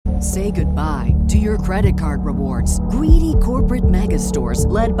Say goodbye to your credit card rewards. Greedy corporate mega stores,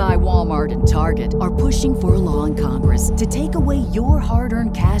 led by Walmart and Target, are pushing for a law in Congress to take away your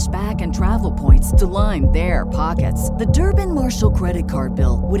hard-earned cash back and travel points to line their pockets. The Durbin-Marshall credit card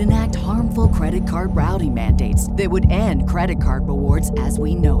bill would enact harmful credit card routing mandates that would end credit card rewards as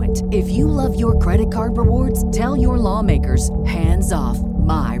we know it. If you love your credit card rewards, tell your lawmakers, hands off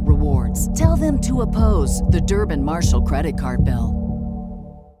my rewards. Tell them to oppose the Durbin-Marshall credit card bill.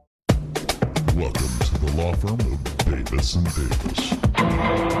 Welcome to the law firm of Davis and Davis.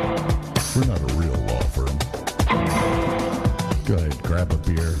 We're not a real law firm. Go ahead, grab a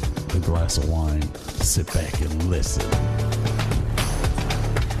beer, a glass of wine, sit back and listen.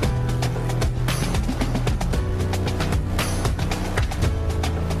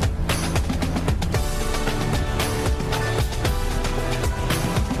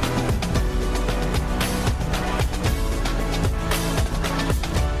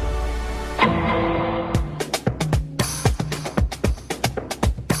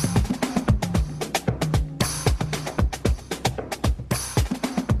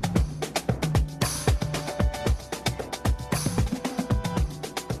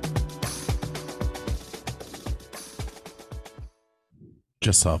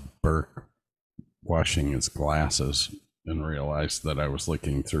 Just saw Burke washing his glasses and realized that I was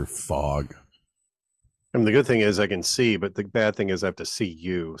looking through fog. And the good thing is I can see, but the bad thing is I have to see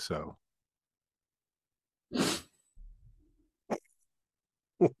you. So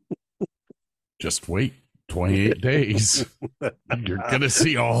just wait 28 days. You're going to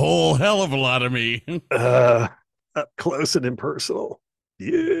see a whole hell of a lot of me. Up close and impersonal.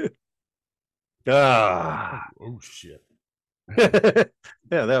 Yeah. Oh, shit.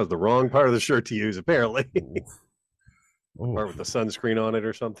 Yeah, that was the wrong part of the shirt to use, apparently. Part with the sunscreen on it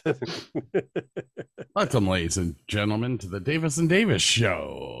or something. Welcome, ladies and gentlemen, to the Davis and Davis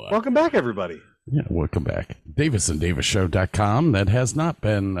Show. Welcome back, everybody. Yeah, welcome back. DavisandDavisShow.com. That has not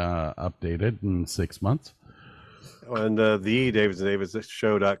been updated in 6 months. And the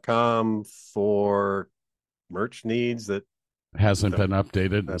DavisandDavisShow.com for merch needs that hasn't been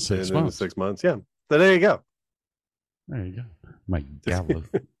updated in 6 months. 6 months, yeah. So there you go. There you go. My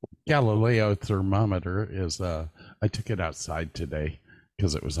Galileo thermometer is, I took it outside today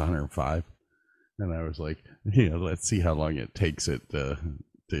because it was 105. And I was like, let's see how long it takes it to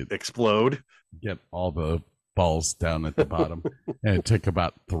explode, get all the balls down at the bottom. And it took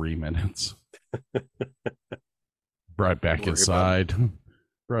about 3 minutes. Brought back inside.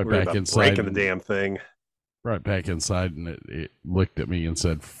 Breaking the damn thing. Right back inside, and it looked at me and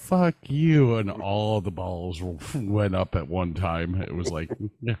said, "Fuck you," and all the balls went up at one time. It was like,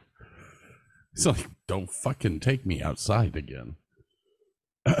 yeah. It's like, don't fucking take me outside again.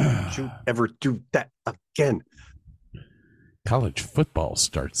 Don't you ever do that again. College football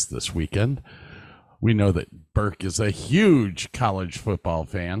starts this weekend. We know that Burke is a huge college football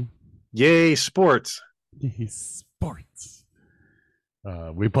fan. Yay, sports. Yay, sports.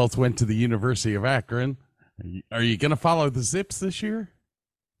 We both went to the University of Akron. Are you going to follow the Zips this year?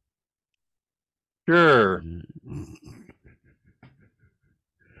 Sure.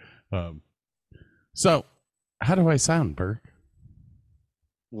 So, how do I sound, Burke?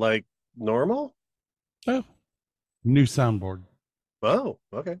 Like normal? Oh, new soundboard. Oh,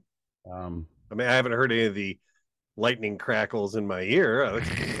 okay. I mean, I haven't heard any of the lightning crackles in my ear. Oh,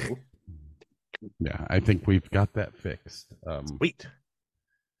 yeah, I think we've got that fixed. Sweet.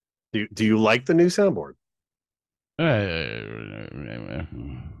 Do you like the new soundboard? Not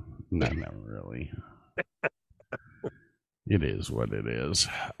really. It is what it is.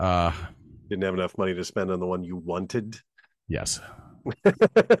 Didn't have enough money to spend on the one you wanted? Yes.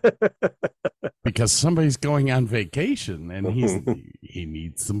 Because somebody's going on vacation and he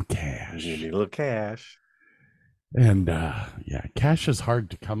needs some cash. You need a little cash. And yeah, cash is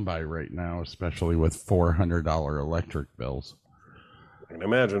hard to come by right now, especially with $400 electric bills. I can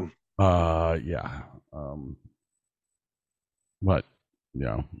imagine. Yeah. But,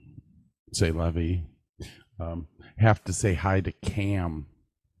 say Levy. Have to say hi to Cam.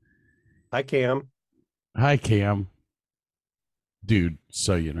 Hi, Cam. Hi, Cam. Dude,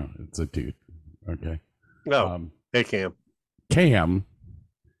 so you know, it's a dude. Okay. No. Hey, Cam. Cam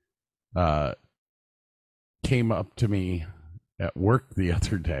came up to me at work the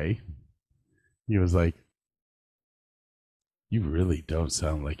other day. He was like, "You really don't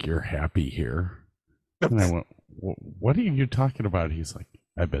sound like you're happy here." And I went, "What are you talking about?" He's like,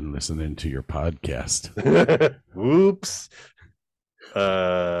 "I've been listening to your podcast." Oops.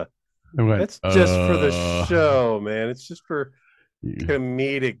 That's just for the show, man. It's just for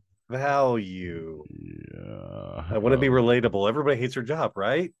comedic value. Yeah. I want to be relatable. Everybody hates their job,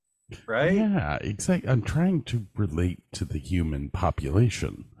 right? right? Yeah, exactly. I'm trying to relate to the human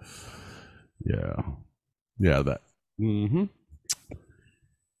population. Yeah. Yeah, that. Mm-hmm.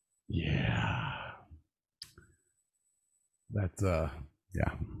 Yeah. That's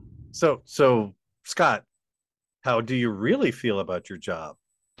yeah. So Scott, how do you really feel about your job?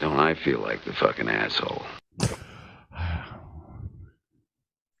 Don't I feel like the fucking asshole?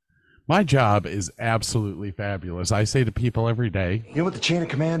 My job is absolutely fabulous. I say to people every day. You know what the chain of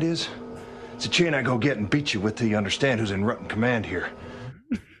command is? It's a chain I go get and beat you with till you understand who's in rotten command here.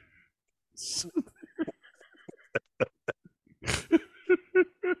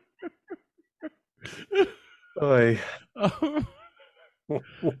 Oy.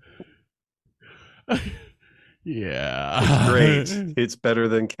 Yeah. Great. It's better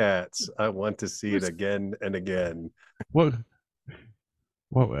than Cats. I want to see it again and again. What?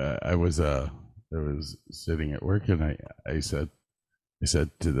 I was sitting at work and I said to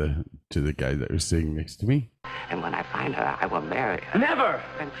the guy that was sitting next to me. And when I find her, I will marry her. Never!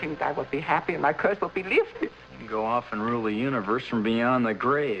 And things I will be happy and my curse will be lifted. You can go off and rule the universe from beyond the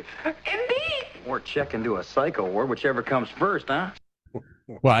grave. Indeed! Or check into a psycho ward, whichever comes first, huh?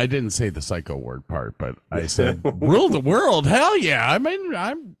 Well, I didn't say the psycho word part, but I said rule the world. Hell yeah! I'm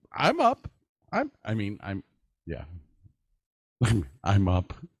up. I'm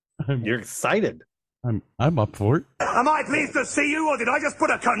up. You're excited. I'm up for it. Am I pleased to see you, or did I just put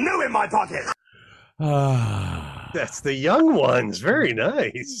a canoe in my pocket? That's the young ones. Very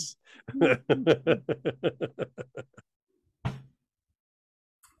nice.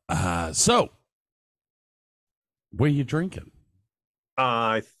 So, what are you drinking?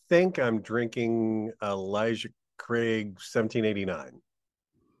 I think I'm drinking Elijah Craig 1789.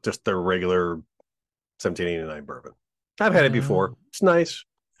 Just the regular 1789 bourbon. I've had it before. It's nice.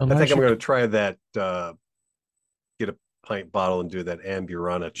 I think I'm going to try that, get a pint bottle and do that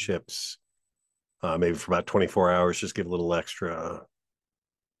Amburana chips, maybe for about 24 hours, just give a little extra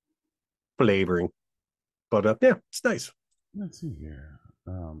flavoring. But yeah, it's nice. Let's see here.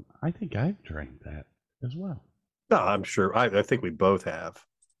 I think I've drank that as well. No, I'm sure. I think we both have.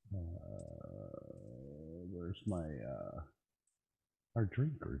 Where's my our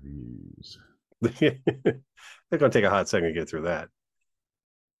drink reviews? They're going to take a hot second to get through that.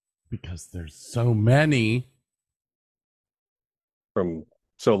 Because there's so many. From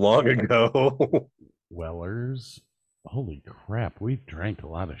so long ago. Wellers. Holy crap, we've drank a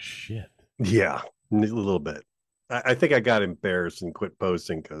lot of shit. Yeah, a little bit. I think I got embarrassed and quit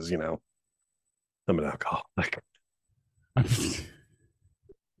posting because, I'm an alcoholic.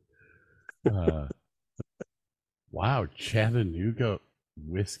 Wow, Chattanooga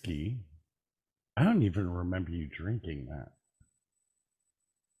whiskey. I don't even remember you drinking that.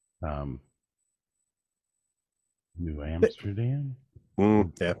 New Amsterdam.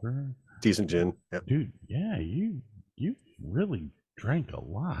 Yeah, decent gin. Yep. Dude, yeah, you really drank a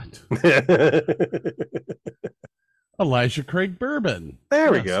lot. Elijah Craig bourbon.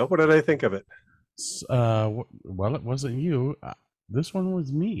 There we go. What did I think of it? Well, it wasn't you. This one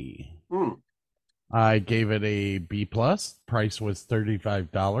was me. I gave it a B plus. Price was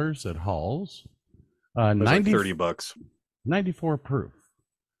 $35 at Hall's. 30 bucks. 94 proof.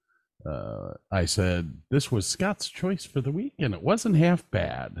 I said this was Scott's choice for the week, and it wasn't half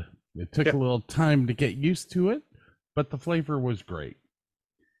bad. It took a little time to get used to it, but the flavor was great.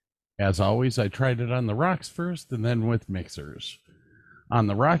 As always, I tried it on the rocks first and then with mixers. On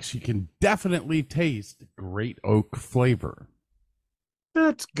the rocks, you can definitely taste great oak flavor.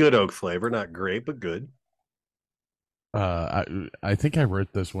 That's good oak flavor. Not great, but good. I think I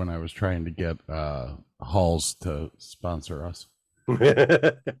wrote this when I was trying to get Halls to sponsor us.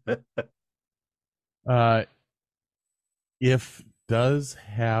 If does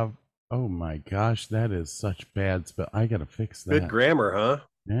have, oh my gosh, that is such bad spell. I gotta fix that. Good grammar, huh?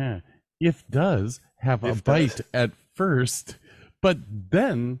 Yeah. If does have a bite at first, but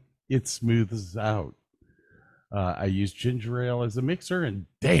then it smooths out. I used ginger ale as a mixer, and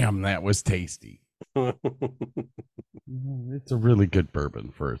damn, that was tasty. It's a really good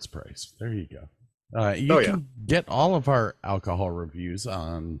bourbon for its price. There you go. You can get all of our alcohol reviews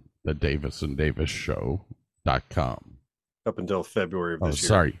on the DavisandDavisShow.com. Up until February of this year.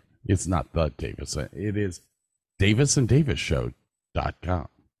 Sorry, it's not the Davis. It is DavisandDavisShow.com.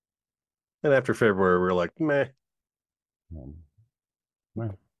 And after February, we were like, meh.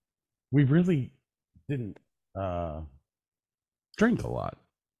 Well, we really didn't drink a lot.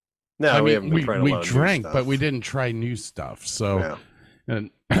 No, I mean, we haven't been trying we drank, but we didn't try new stuff. So,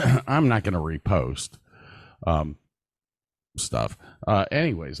 and I'm not going to repost stuff.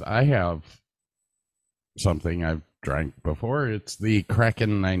 Anyways, I have something I've drank before. It's the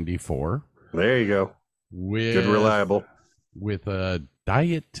Kraken 94. There you go. Good, reliable. With a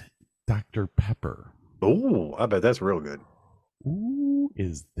Diet Dr. Pepper. Oh, I bet that's real good. Ooh,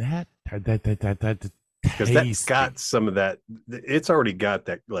 is that because that's got some of that. It's already got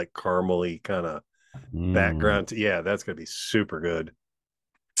that like caramely kind of background. Yeah, that's gonna be super good.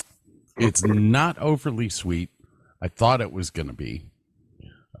 It's not overly sweet. I thought it was gonna be,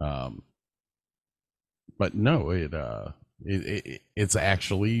 but no, it's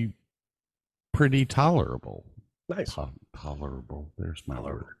actually pretty tolerable. Nice. Tolerable. There's my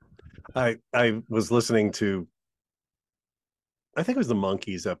word. I was listening to, I think it was the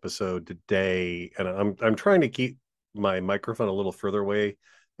Monkeys episode today, and I'm trying to keep my microphone a little further away.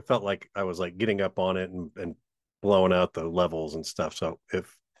 It felt like I was like getting up on it and blowing out the levels and stuff. So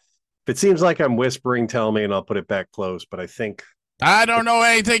if it seems like I'm whispering, tell me and I'll put it back close. But I think I don't know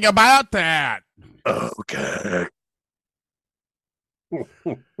anything about that. Okay.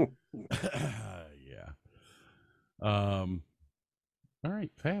 Yeah. All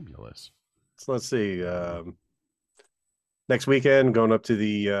right, fabulous. So let's see. Next weekend, going up to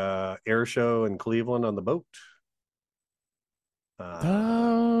the air show in Cleveland on the boat.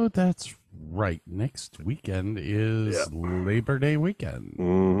 Oh, that's right. Next weekend is Labor Day weekend.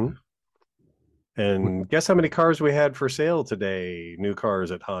 Mm-hmm. And guess how many cars we had for sale today? New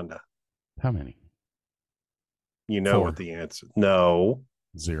cars at Honda. How many? You know 4. what the answer? No.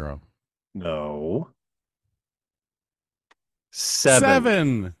 0. No.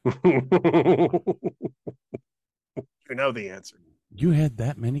 7. You know the answer. You had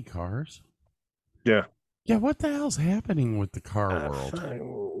that many cars? Yeah. Yeah, what the hell's happening with the car world?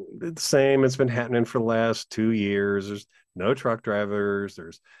 It's the same. It's been happening for the last 2 years. There's no truck drivers.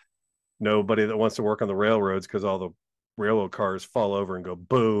 There's nobody that wants to work on the railroads because all the railroad cars fall over and go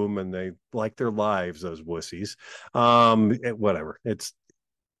boom, and they like their lives, those wussies. Whatever.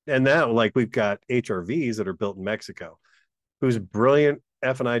 And now like we've got HRVs that are built in Mexico, whose brilliant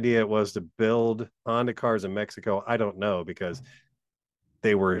effing idea it was to build Honda cars in Mexico. I don't know, because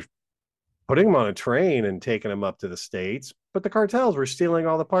they were putting them on a train and taking them up to the States, but the cartels were stealing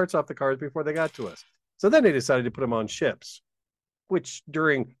all the parts off the cars before they got to us. So then they decided to put them on ships, which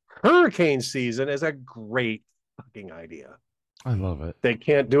during hurricane season is a great fucking idea. I love it. They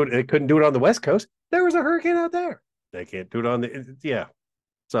can't do it. They couldn't do it on the West Coast. There was a hurricane out there. They can't do it on the, yeah.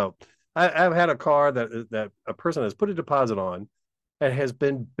 So I've had a car that a person has put a deposit on and has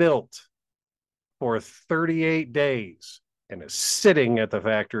been built for 38 days and is sitting at the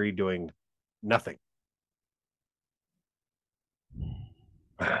factory doing nothing.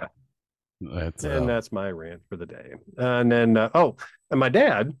 That's my rant for the day. And then, and my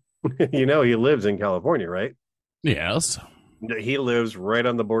dad, you know, he lives in California, right? Yes. He lives right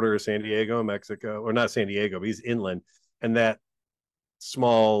on the border of San Diego and Mexico, or not San Diego, but he's inland. And that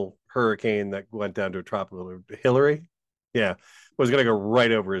small hurricane that went down to a tropical Hillary, was going to go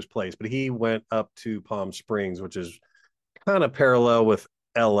right over his place. But he went up to Palm Springs, which is kind of parallel with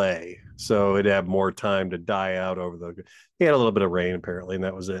LA, so it'd have more time to die out he had a little bit of rain apparently, and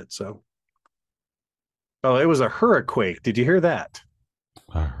that was it. So it was a hurricane. Did you hear that?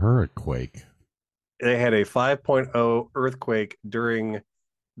 A hurricane. They had a 5.0 earthquake during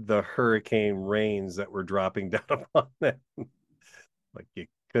the hurricane rains that were dropping down upon them. Like, you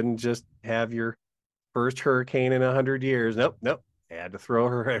couldn't just have your first hurricane in 100 years. Nope. Had to throw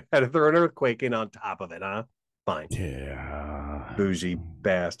an earthquake in on top of it, huh? Fine. Yeah. Bougie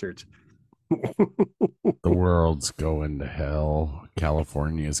bastards. The world's going to hell.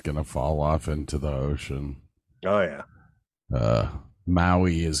 California's going to fall off into the ocean. Oh, yeah.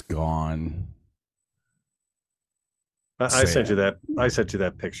 Maui is gone. I sent you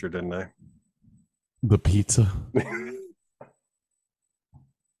that picture, didn't I? The pizza.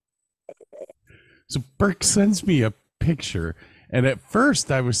 So Burke sends me a picture, and at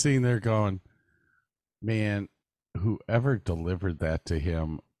first I was sitting there going, man, whoever delivered that to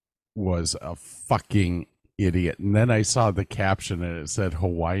him was a fucking idiot. And then I saw the caption and it said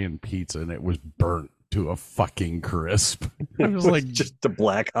Hawaiian pizza, and it was burnt to a fucking crisp. I was like, just a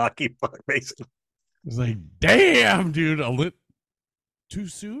black hockey puck, basically. I was like, damn, dude, too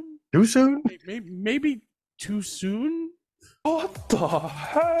soon? Too soon? Maybe too soon? What the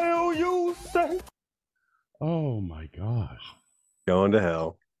hell you say? Oh my gosh. Going to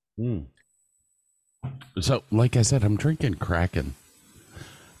hell. So, like I said, I'm drinking Kraken.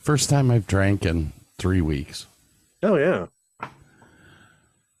 First time I've drank in 3 weeks. Oh, yeah.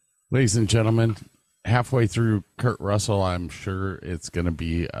 Ladies and gentlemen, halfway through Kurt Russell, I'm sure it's going to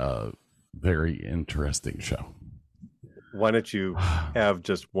be a very interesting show. Why don't you have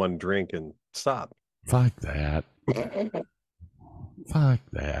just one drink and stop? Fuck that. Fuck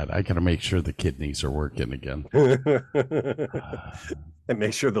that. I got to make sure the kidneys are working again. And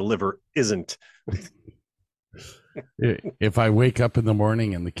make sure the liver isn't. If I wake up in the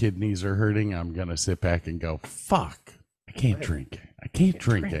morning and the kidneys are hurting, I'm going to sit back and go, fuck, I can't drink. I can't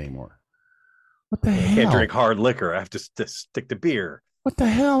drink anymore. What the hell? I can't drink hard liquor. I have to stick to beer. What the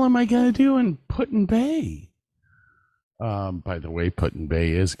hell am I going to do in Put-in-Bay? By the way,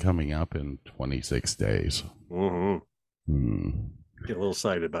 Put-in-Bay is coming up in 26 days. Mm-hmm. Get a little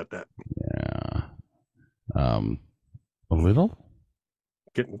excited about that. Yeah. A little?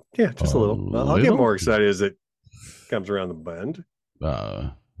 Just a little. I'll get more excited as it comes around the bend.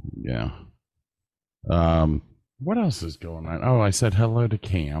 Yeah. What else is going on? Oh, I said hello to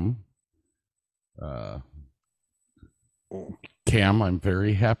Cam. Cam, I'm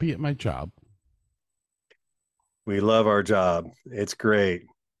very happy at my job. We love our job. It's great.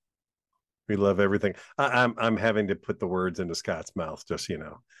 We love everything. I'm having to put the words into Scott's mouth, just so you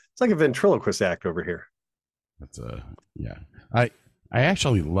know. It's like a ventriloquist act over here. That's yeah. I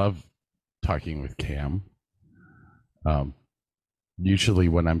actually love talking with Cam. Usually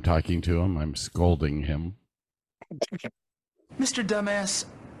when I'm talking to him, I'm scolding him. Mr. Dumbass,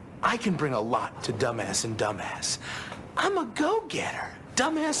 I can bring a lot to Dumbass and Dumbass. I'm a go-getter.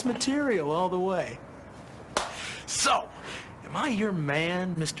 Dumbass material all the way. So, am I your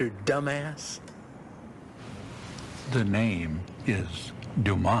man, Mr. Dumbass? The name is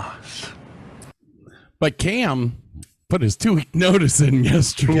Dumas. But Cam put his 2-week notice in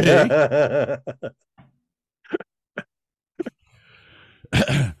yesterday.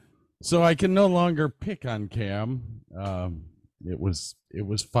 So I can no longer pick on Cam. It was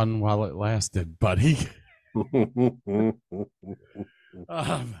fun while it lasted, buddy.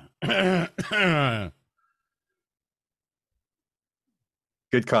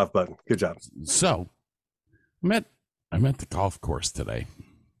 Good cough button. Good job. So I'm at the golf course today.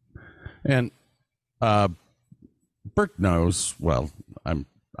 And Burke knows, well, I'm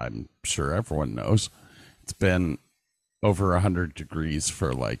sure everyone knows, it's been over 100 degrees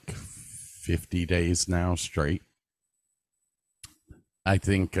for like 50 days now straight. I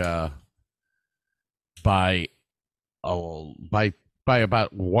think by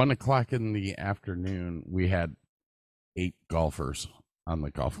about 1 o'clock in the afternoon, we had 8 golfers on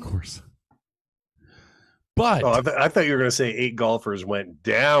the golf course. But I thought you were going to say 8 golfers went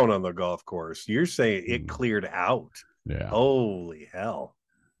down on the golf course. You're saying it cleared out. Yeah. Holy hell.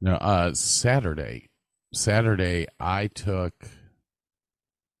 No, Saturday, I took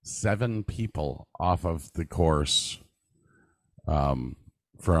 7 people off of the course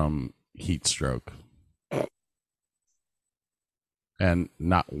from heat stroke. And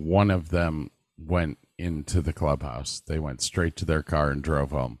not one of them went into the clubhouse. They went straight to their car and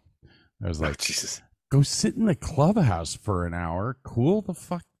drove home. I was like, Jesus. Go sit in the clubhouse for an hour, cool the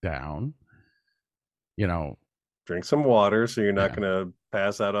fuck down. You know, drink some water so you're not going to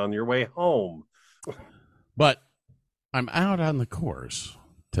pass out on your way home. But I'm out on the course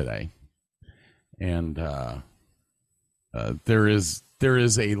today, and there is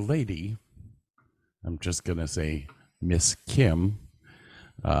a lady. I'm just gonna say Miss Kim.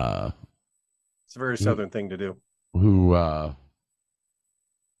 It's a very southern thing to do. Who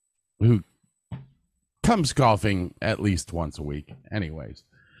comes golfing at least once a week. Anyways,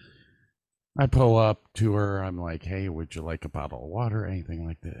 I pull up to her. I'm like, "Hey, would you like a bottle of water, anything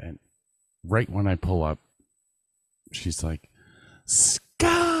like that?" And right when I pull up, she's like,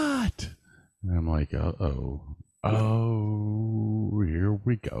 "Scott!" And I'm like, oh, here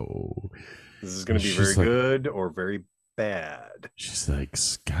we go. This is going to be very good or very bad. She's like,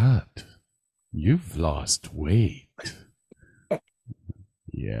 "Scott, you've lost weight."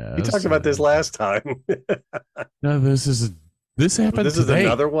 Yeah, we talked about this last time. No, this happened. This today. Is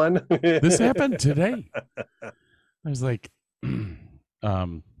another one. This happened today. I was like, yeah,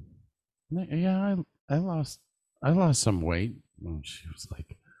 I lost some weight. And she was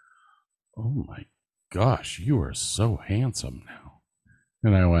like, "Oh my gosh, you are so handsome now."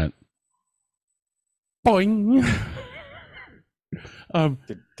 And I went, boing.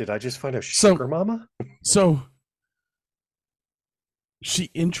 Did I just find a sugar mama? So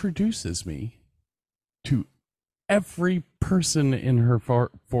she introduces me to every person in her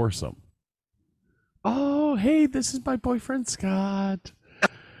foursome. "Oh, hey, this is my boyfriend, Scott."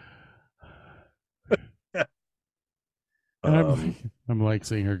 And I'm like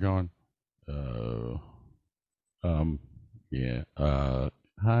seeing her going, yeah,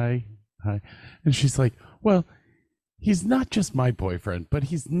 hi. And she's like, "Well, he's not just my boyfriend, but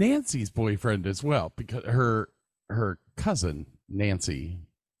he's Nancy's boyfriend as well," because her cousin, Nancy,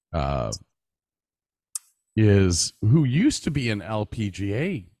 who used to be an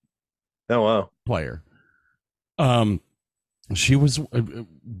LPGA player. She was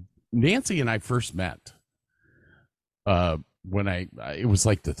Nancy and I first met when it was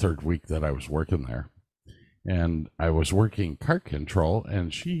like the third week that I was working there, and I was working cart control,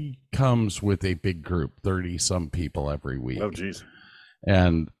 and she comes with a big group, 30 some people every week. Oh geez.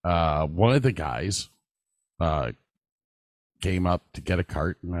 And one of the guys came up to get a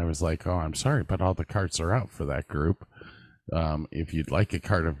cart, and I was like, oh, I'm sorry, but all the carts are out for that group. If you'd like a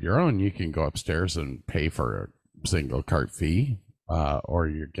cart of your own, you can go upstairs and pay for a single cart fee, or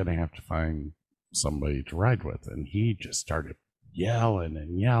you're gonna have to find somebody to ride with. And he just started yelling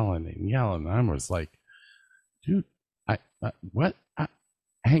and yelling and yelling. I was like, dude, what?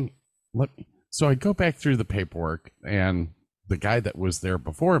 Let me. So I go back through the paperwork, and the guy that was there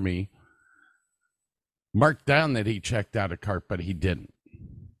before me marked down that he checked out a cart, but he didn't.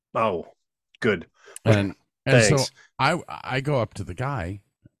 Oh, good. And so I go up to the guy,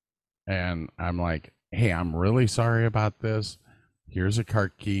 and I'm like, hey, I'm really sorry about this. Here's a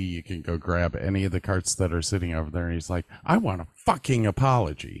cart key. You can go grab any of the carts that are sitting over there. And he's like, I want a fucking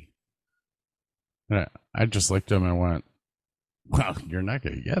apology. And I just looked at him and went, well, you're not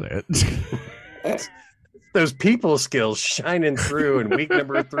going to get it. Those people skills shining through in week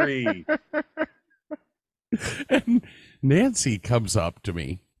number 3. And Nancy comes up to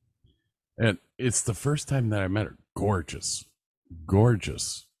me, and it's the first time that I met her. Gorgeous,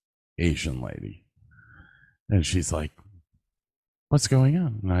 gorgeous Asian lady. And she's like, what's going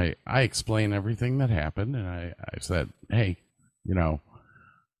on? And I explained everything that happened, and I said, hey,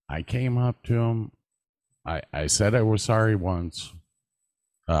 I came up to him. I said I was sorry once.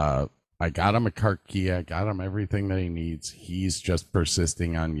 I got him a cart key. I got him everything that he needs. He's just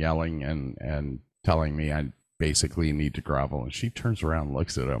persisting on yelling and telling me I basically need to grovel. And she turns around,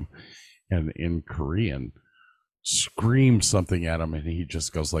 looks at him, and in Korean screams something at him, and he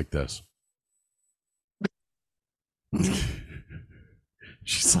just goes like this.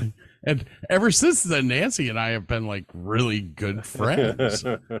 She's like, and ever since then, Nancy and I have been like really good friends.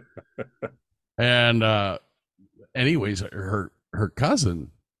 And anyways, her cousin,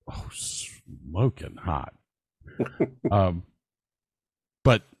 smoking hot.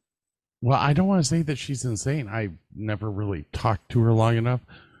 But well, I don't want to say that she's insane. I never really talked to her long enough.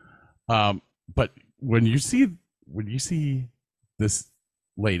 But when you see this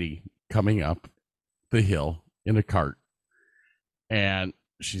lady coming up the hill in a cart, and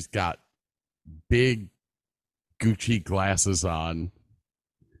she's got big Gucci glasses on,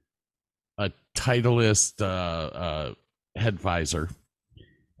 a Titleist head visor,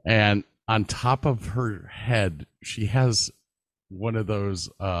 and on top of her head she has one of those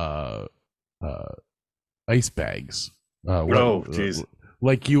ice bags. Jeez.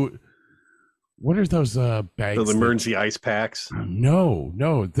 What are those bags? Those emergency ice packs?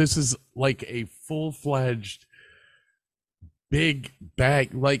 No. This is like a full-fledged big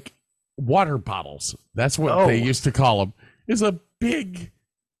bag, like water bottles. That's what they used to call them. Is a big,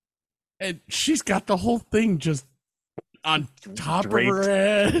 and she's got the whole thing just on top of her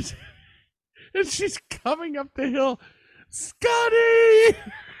head. And she's coming up the hill. Scotty!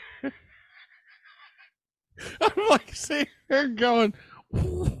 I'm like sitting there going,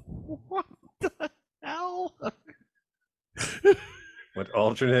 what the hell? What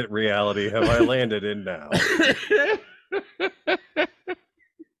alternate reality have I landed in now?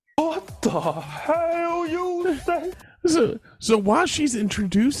 What the hell you say? So while she's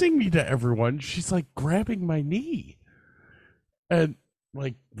introducing me to everyone, she's like grabbing my knee and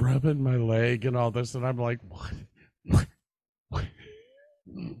like rubbing my leg and all this, and I'm like, what?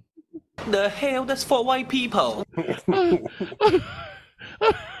 The hell? That's for white people.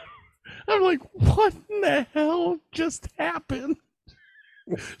 I'm like, what in the hell just happened?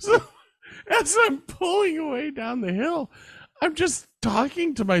 So as I'm pulling away down the hill, I'm just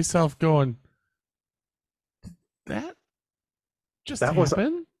talking to myself going, that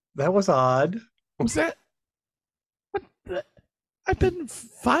happened? That was odd. Was that? What the? I've been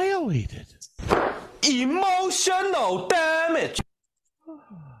violated. Emotional damage.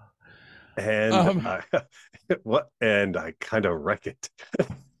 And and I kind of wreck it.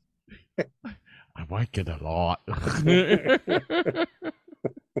 I like it a lot.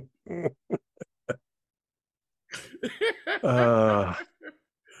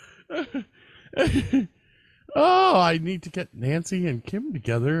 I need to get Nancy and Kim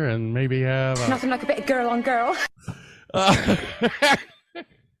together and maybe have nothing like a bit of girl on girl.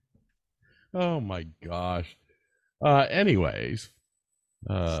 Oh my gosh. Anyways,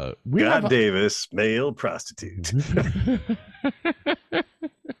 God Davis, male prostitute.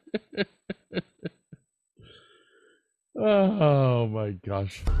 Oh my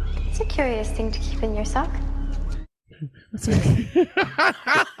gosh. It's a curious thing to keep in your sock.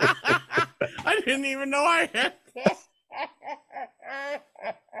 I didn't even know I had that.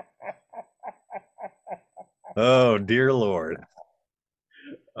 Oh, dear Lord.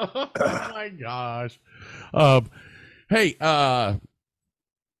 Oh my gosh. Hey, I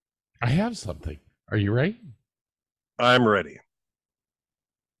have something. Are you ready? I'm ready.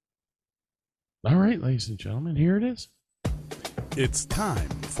 All right, ladies and gentlemen, here it is. It's time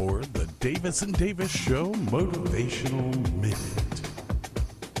for the Davis and Davis Show Motivational Minute.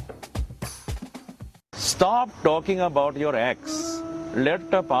 Stop talking about your ex.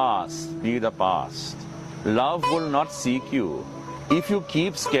 Let the past be the past. Love will not seek you. If you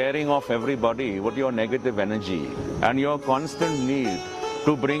keep scaring off everybody with your negative energy and your constant need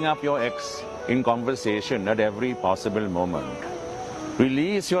to bring up your ex in conversation at every possible moment,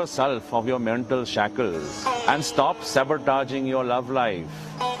 release yourself of your mental shackles and stop sabotaging your love life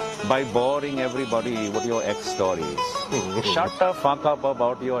by boring everybody with your ex stories. Shut the fuck up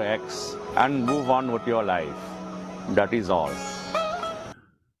about your ex and move on with your life. That is all.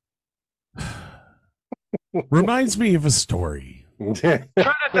 Reminds me of a story. Try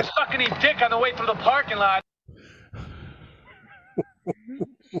not to suck any dick on the way through the parking lot.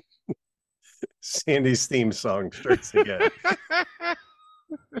 Sandy's theme song starts again.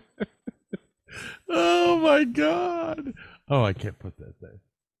 Oh my god. Oh, I can't put that there.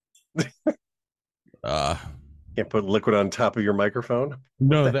 Can't put liquid on top of your microphone?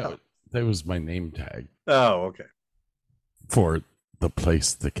 No, that was my name tag. Oh, okay. For the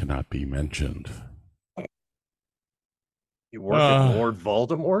place that cannot be mentioned. You work at Lord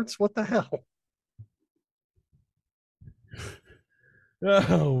Voldemort's? What the hell?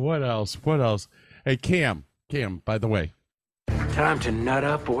 Oh, what else? What else? Hey, Cam, by the way. Time to nut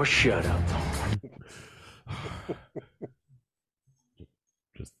up or shut up.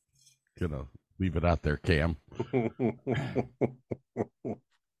 Just gonna leave it out there, Cam.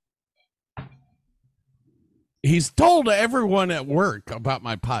 He's told everyone at work about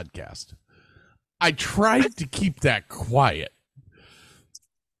my podcast. I tried to keep that quiet.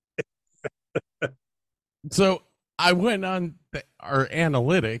 So I went on our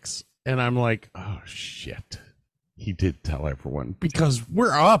analytics and I'm like, oh shit. He did tell everyone because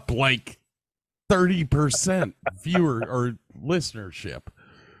we're up like 30% viewer or listenership.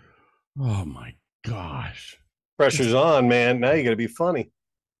 Oh my gosh. Pressure's on, man. Now you got to be funny.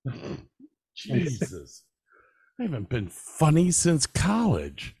 Jesus. I haven't been funny since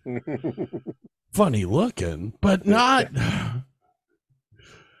college. Funny looking, but not.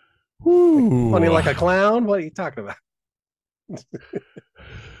 Ooh. Funny like a clown? What are you talking about?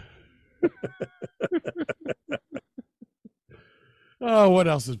 Oh, what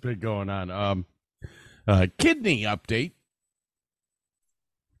else has been going on? Kidney update.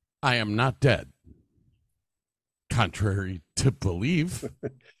 I am not dead. Contrary to belief.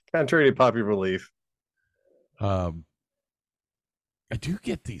 Contrary to popular belief. I do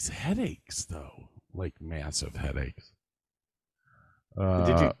get these headaches, though, like massive headaches.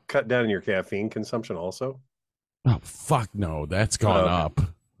 Did you cut down your caffeine consumption also? Oh, fuck no. That's gone up.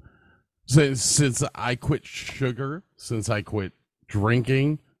 Since I quit sugar, since I quit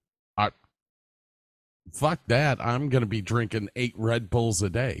drinking, fuck that. I'm going to be drinking 8 Red Bulls a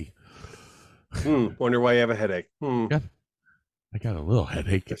day. Wonder why you have a headache. I got a little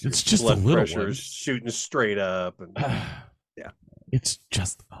headache. It's just a blood little pressure's shooting straight up. And, yeah. It's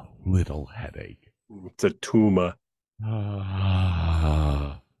just a little headache. It's a tumor.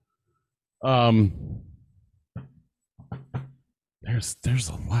 There's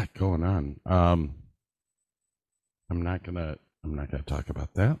a lot going on. I'm not gonna talk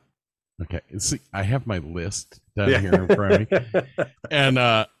about that. Okay. See, I have my list down here in front of me. And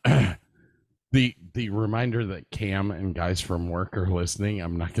the reminder that Cam and guys from work are listening,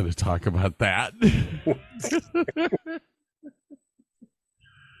 I'm not gonna talk about that.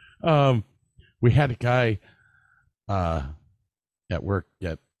 We had a guy at work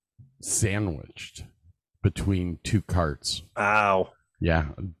get sandwiched between 2 carts. Ow. Yeah,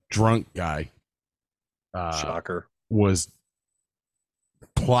 a drunk guy. Shocker. Was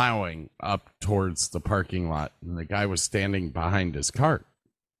plowing up towards the parking lot, and the guy was standing behind his cart,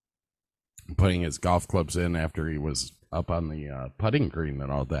 putting his golf clubs in after he was up on the putting green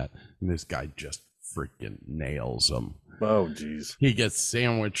and all that. And this guy just freaking nails him. Oh, geez. He gets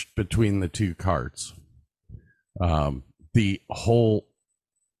sandwiched between the 2 carts. The whole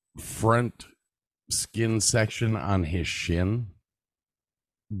front skin section on his shin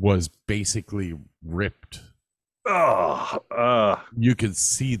was basically ripped. You could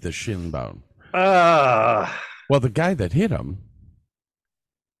see the shin bone. Well, the guy that hit him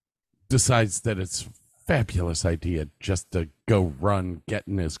decides that it's a fabulous idea just to go run, get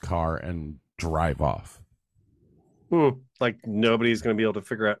in his car, and drive off. Like nobody's going to be able to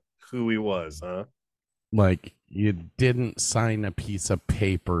figure out who he was, huh? Like you didn't sign a piece of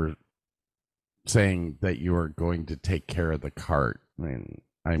paper saying that you were going to take care of the cart. I mean,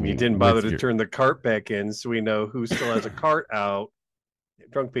 you didn't bother to turn the cart back in, so we know who still has a cart out.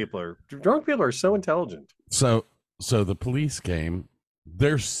 Drunk people are so intelligent. So the police came.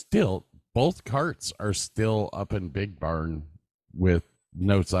 They're still, both carts are still up in Big Barn with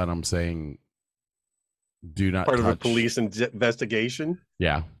notes on them saying, "Do not part touch." Of a police investigation.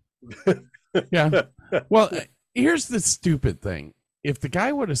 Yeah. Yeah. Well, here's the stupid thing. If the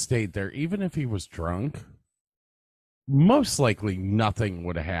guy would have stayed there, even if he was drunk, most likely nothing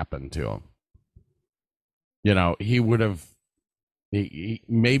would have happened to him. You know, he would have he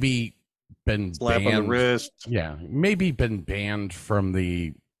maybe been slap banned, on the wrist. Yeah, maybe been banned from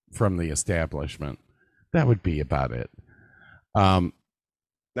the establishment. That would be about it. Now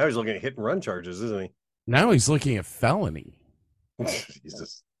he's looking at hit and run charges, isn't he? Now he's looking at felony.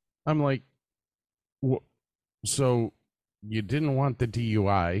 Jesus. I'm like, so you didn't want the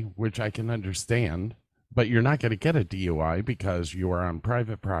DUI, which I can understand, but you're not going to get a DUI because you are on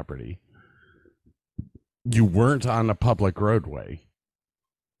private property. You weren't on a public roadway.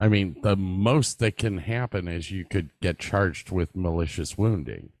 I mean, the most that can happen is you could get charged with malicious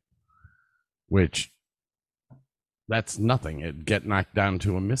wounding, which that's nothing. It'd get knocked down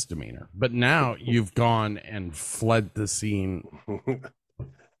to a misdemeanor. But now you've gone and fled the scene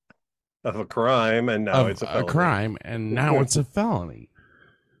of a crime, and now it's a crime, and now it's a felony.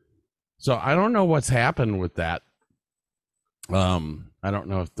 So I don't know what's happened with that. I don't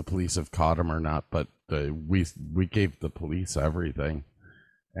know if the police have caught him or not, but we gave the police everything,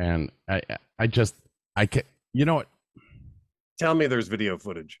 and I can't. You know what? Tell me there's video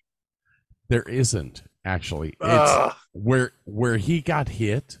footage. There isn't actually. It's where he got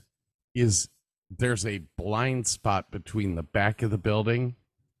hit. There's a blind spot between the back of the building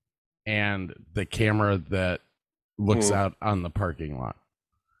and the camera that looks out on the parking lot.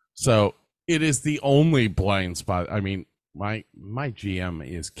 So it is the only blind spot. I mean, my GM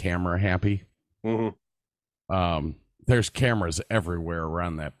is camera happy. There's cameras everywhere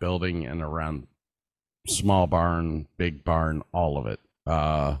around that building and around small barn, big barn, all of it.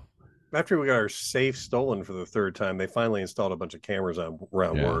 After we got our safe stolen for the third time, they finally installed a bunch of cameras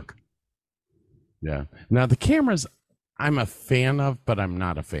around work. Yeah. Now the cameras I'm a fan of, but I'm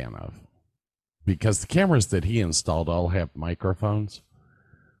not a fan of, because the cameras that he installed all have microphones,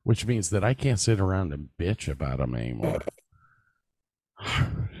 which means that I can't sit around and bitch about them anymore.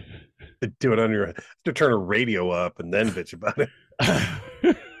 Do it on your, to turn a radio up and then bitch about it.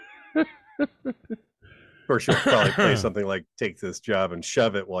 Of course, you'll probably play something like "Take This Job" and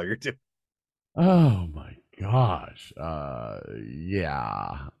shove it while you're doing. Oh my gosh!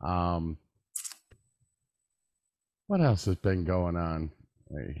 Yeah. What else has been going on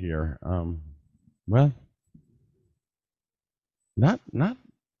right here? Well, not much.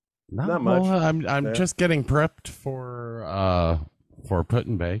 I'm just getting prepped for Put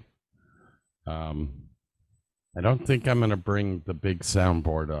in Bay. I don't think I'm gonna bring the big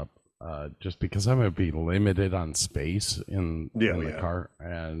soundboard up, just because I'm gonna be limited on space in the car,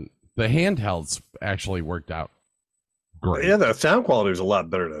 and the handhelds actually worked out great. Yeah, the sound quality was a lot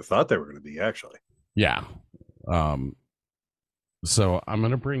better than I thought they were going to be, actually. Yeah. So I'm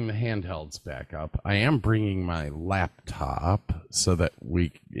going to bring the handhelds back up. I am bringing my laptop so that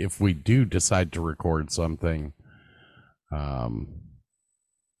if we do decide to record something, I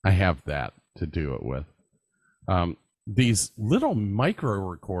have that to do it with. These little micro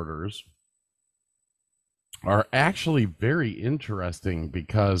recorders are actually very interesting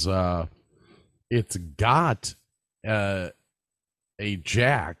because it's got a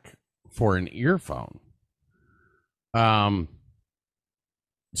jack for an earphone.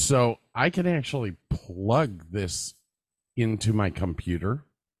 So I can actually plug this into my computer.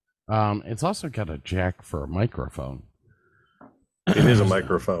 It's also got a jack for a microphone. It is a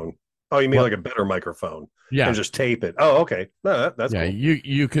microphone. Oh, you mean like a better microphone? Yeah. And just tape it. Oh, okay. No, that's cool.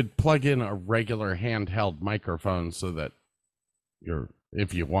 You could plug in a regular handheld microphone so that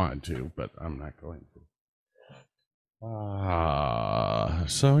if you wanted to, but I'm not going to.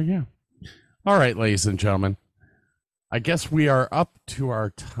 So yeah. All right, ladies and gentlemen. I guess we are up to our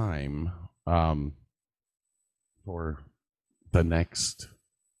time for the next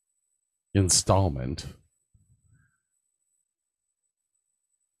installment.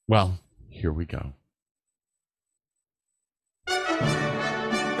 Well, here we go.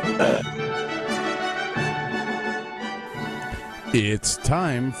 It's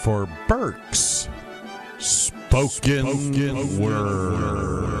time for Burke's Spoken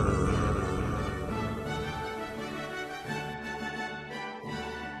Word.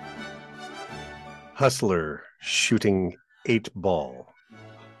 Hustler shooting 8-ball,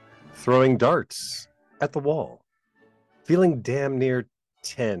 throwing darts at the wall, feeling damn near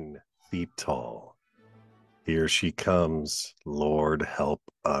 10 feet tall. Here she comes, Lord help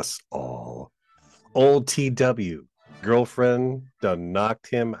us all. Old TW, girlfriend done knocked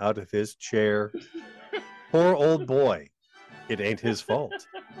him out of his chair. Poor old boy, it ain't his fault.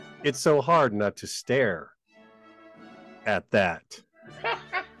 It's so hard not to stare at that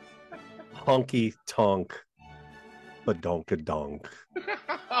honky tonk badonkadonk.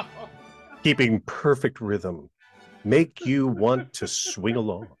 Keeping perfect rhythm, make you want to swing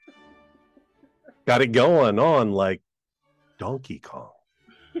along. Got it going on like Donkey Kong.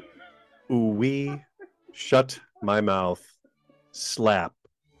 Ooh-wee, shut my mouth, slap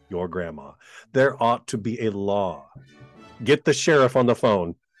your grandma. There ought to be a law. Get the sheriff on the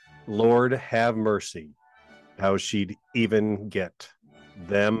phone. Lord have mercy, how she'd even get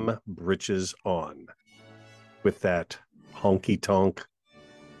them britches on with that honky-tonk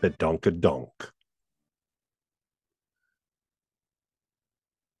badonkadonk.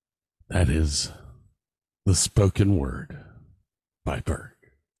 That is the spoken word by Burke.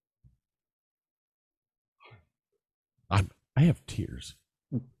 I have tears.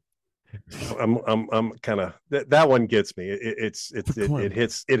 I'm kind of that one gets me. It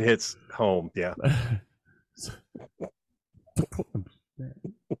hits home. Yeah.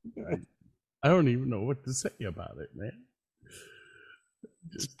 I don't even know what to say about it, man.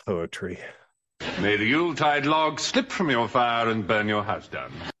 It's poetry. May the Yuletide log slip from your fire and burn your house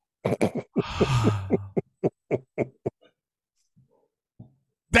down.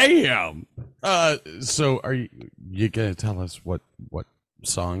 Damn. So are you gonna tell us what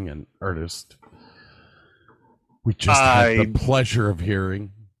song and artist we just had the pleasure of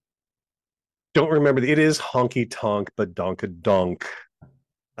hearing? Don't remember. It is Honky Tonk Badonkadonk.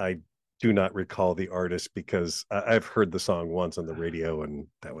 I do not recall the artist because I've heard the song once on the radio, and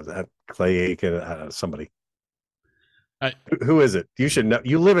that was at Clay Aiken, somebody. Who is it? You should know.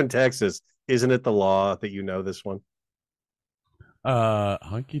 You live in Texas. Isn't it the law that you know this one?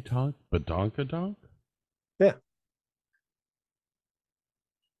 Honky Tonk Badonkadonk? Yeah.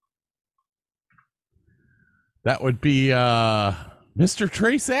 That would be Mr.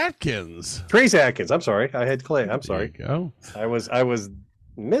 Trace Atkins. Trace Atkins. I'm sorry. I had Clay. I'm sorry. There you go. I was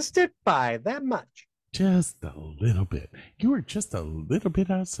missed it by that much. Just a little bit. You were just a little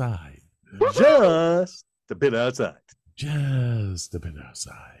bit outside. Just a bit outside. Just a bit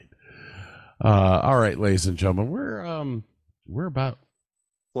outside. All right, ladies and gentlemen, we're about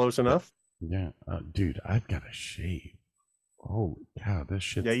close enough. Yeah, dude, I've got to shave. Oh, cow, this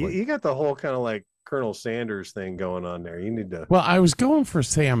shit. Yeah, you got the whole kind of like Colonel Sanders thing going on there. You need to. Well, I was going for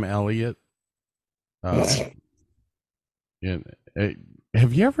Sam Elliott. Have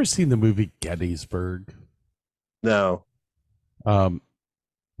you ever seen the movie Gettysburg? No.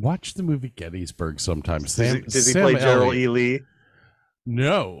 Watch the movie Gettysburg sometime. Does he play Gerald E. Lee?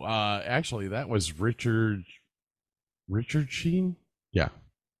 No, actually, that was Richard Sheen. Yeah,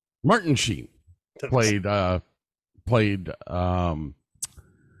 Martin Sheen played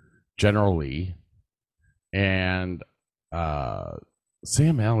General Lee, and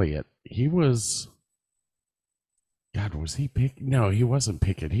Sam Elliott. He was. God, was he Pickett? No, he wasn't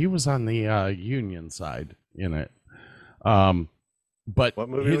Pickett. He was on the Union side in it. But what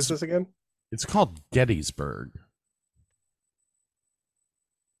movie was this again? It's called Gettysburg.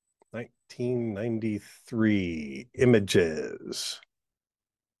 1993 images.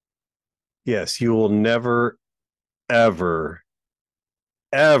 Yes, you will never, ever,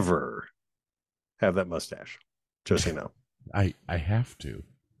 ever have that mustache. Just so you know. I have to.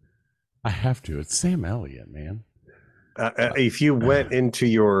 It's Sam Elliott, man. If you went into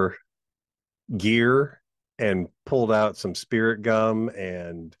your gear and pulled out some spirit gum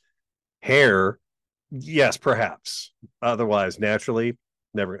and hair, yes, perhaps. Otherwise, naturally,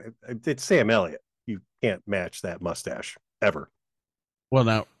 never. It's Sam Elliott. You can't match that mustache ever. Well,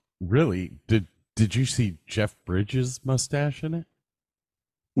 now, really, did you see Jeff Bridges' mustache in it?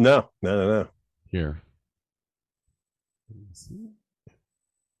 No. Here.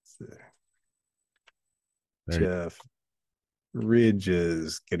 Jeff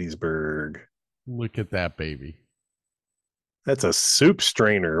Bridges, Gettysburg. Look at that baby. That's a soup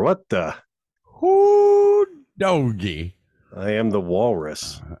strainer. What the? Ooh, doggy. I am the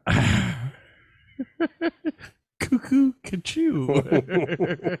walrus. Cuckoo,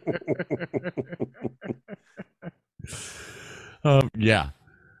 cachoo. Yeah.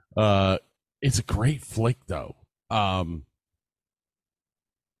 It's a great flick, though. Are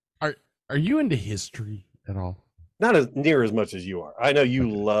you into history at all? Not as near as much as you are. I know you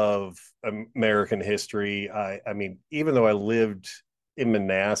love American history. I mean, even though I lived in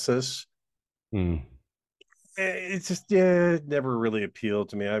Manassas, it's just it never really appealed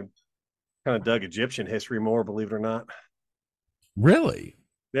to me. I kind of dug Egyptian history more, believe it or not. Really?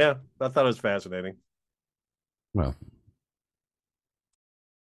 Yeah, I thought it was fascinating. Well,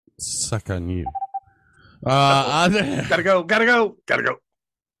 suck on you. Gotta go.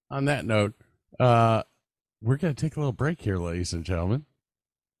 On that note, we're going to take a little break here, ladies and gentlemen.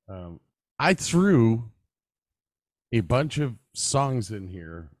 I threw a bunch of songs in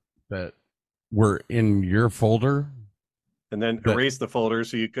here that were in your folder. And then erased the folder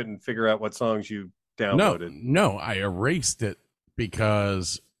so you couldn't figure out what songs you downloaded. No, I erased it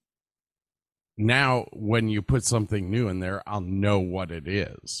because now when you put something new in there, I'll know what it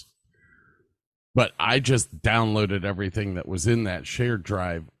is. But I just downloaded everything that was in that shared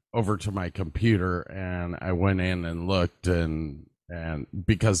drive over to my computer, and I went in and looked, and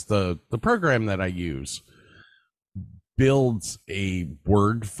because the program that I use builds a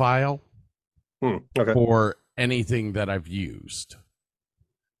Word file for anything that I've used.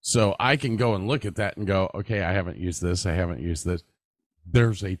 So I can go and look at that and go, okay, I haven't used this.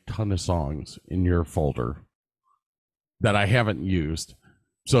 There's a ton of songs in your folder that I haven't used.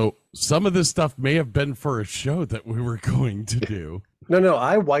 So some of this stuff may have been for a show that we were going to do. No,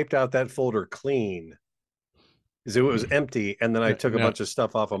 I wiped out that folder clean because it was empty, and then I took a bunch of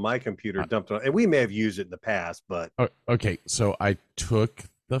stuff off of my computer, dumped it on, and we may have used it in the past, but... Okay, so I took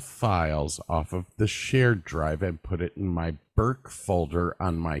the files off of the shared drive and put it in my Burke folder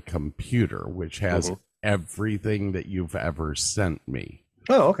on my computer, which has everything that you've ever sent me.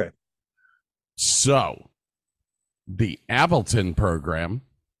 Oh, okay. So the Ableton program,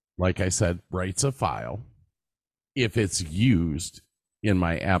 like I said, writes a file if it's used in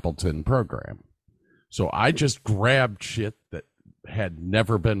my Ableton program. So I just grabbed shit that had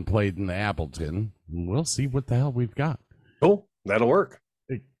never been played in the Ableton. We'll see what the hell we've got. Cool. That'll work.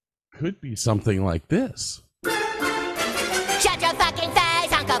 It could be something like this. Shut your fucking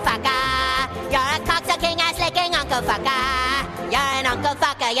face, Uncle Fucker. You're a cocksucking ass licking Uncle Fucker. You're an Uncle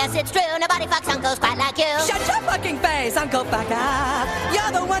Fucker. Yes, it's true. Nobody fucks uncles quite like you. Shut your fucking face, Uncle Fucker.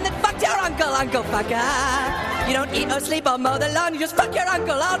 You're the one that fucked your uncle, Uncle Fucker. You don't eat or sleep or mow the lawn. You just fuck your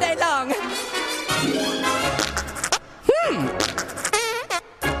uncle all day long.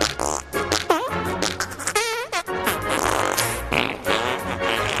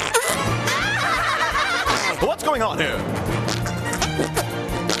 What's going on here?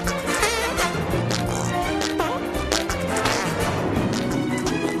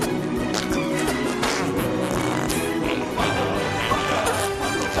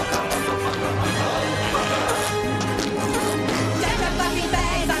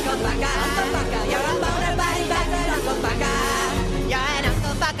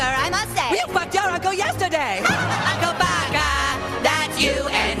 Yesterday. Uncle Fucker, that's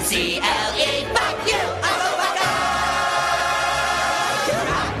U-N-C-L-E. Fuck you, Uncle Fucker.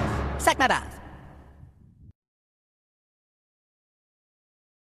 Suck my bath.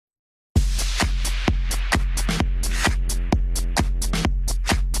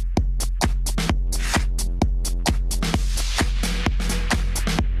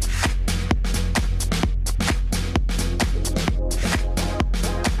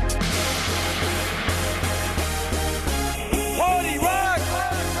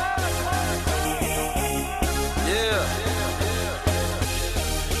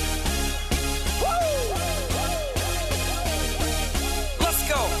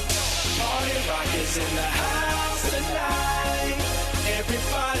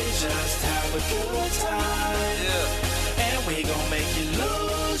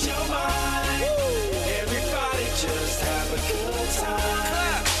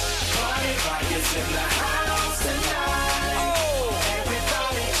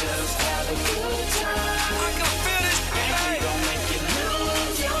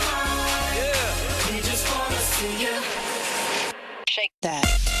 Shake that.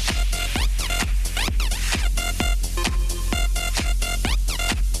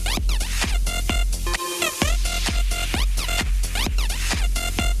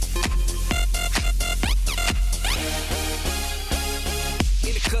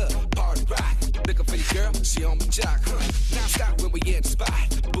 In the club, party rock. Looking for your girl, she on my jock. Now stop when we in the spot.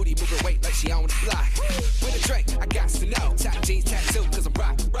 Booty moving weight like she on the block. With a drink, I got to know. Top jeans tattoo, cause I'm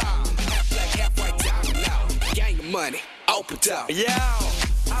rock, raw. Half black, half white, diamond now. Gang of money, open up. Yeah,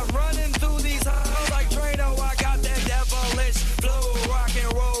 I'm running through these halls like Trano. I got that devilish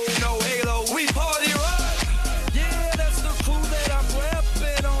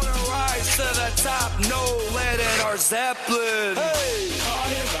Brooklyn. Hey.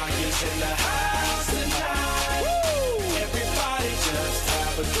 Party rock is in the house tonight. Woo. Everybody just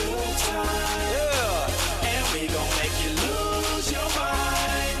have a good time. Yeah. And we gon' make you lose your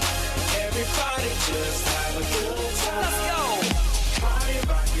mind. Everybody just have a good time. Let's go. Party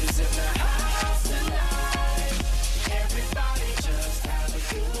rock is in the house tonight. Everybody just have a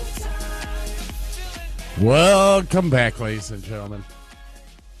good time. Welcome back, ladies and gentlemen.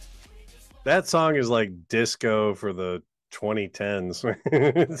 That song is like disco for the 2010s.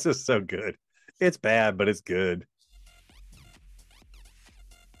 It's just so good. It's bad, but it's good.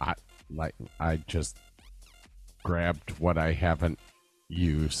 I just grabbed what I haven't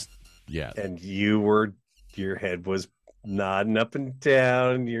used yet, and your head was nodding up and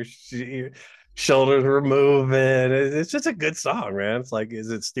down. Your shoulders were moving. It's just a good song, man. It's like,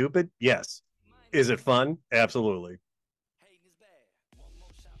 is it stupid? Yes. Is it fun? Absolutely.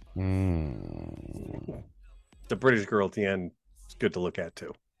 The British girl at the end is good to look at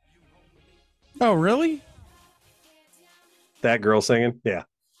too. Oh, really? That girl singing? Yeah.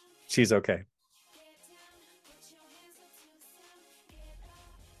 She's okay.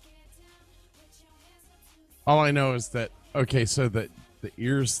 All I know is that, okay, so that the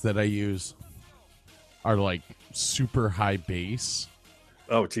ears that I use are like super high bass.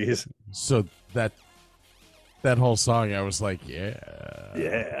 Oh, geez. So that whole song, I was like,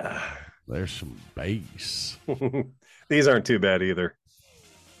 yeah. There's some bass. These aren't too bad either.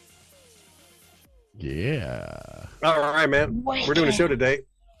 Yeah. All right, man. We're doing a show today.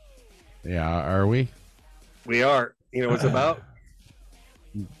 Yeah, are we? We are. You know what it's about?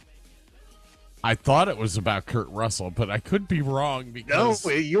 I thought it was about Kurt Russell, but I could be wrong because...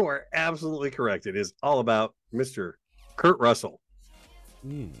 No, you are absolutely correct. It is all about Mr. Kurt Russell.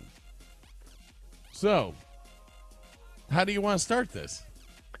 So, how do you want to start this?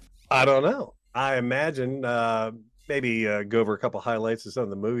 I don't know. I imagine maybe go over a couple highlights of some of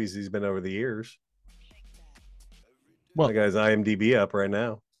the movies he's been over the years. Well, the guy's IMDb up right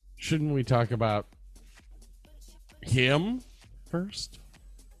now. Shouldn't we talk about him first?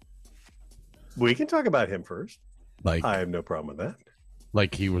 We can talk about him first. Like, I have no problem with that.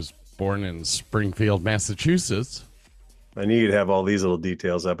 Like he was born in Springfield, Massachusetts. I knew you'd have all these little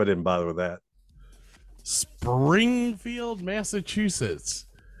details up. I didn't bother with that. Springfield, Massachusetts.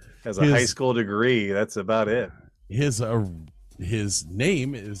 Has a high school degree. That's about it. His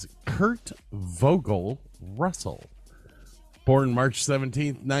name is Kurt Vogel Russell. Born March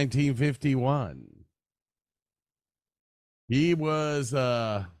 17th, 1951. He was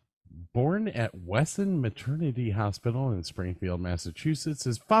born at Wesson Maternity Hospital in Springfield, Massachusetts.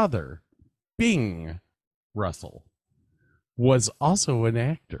 His father, Bing Russell, was also an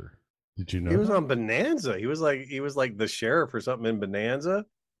actor. Did you know he was that? on Bonanza? He was like the sheriff or something in Bonanza.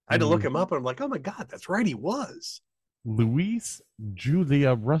 I had to look him up, and I'm like, oh my god, that's right, he was. Louise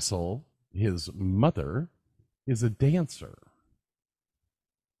Julia Russell, his mother, is a dancer.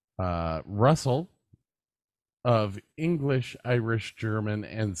 Russell, of English, Irish, German,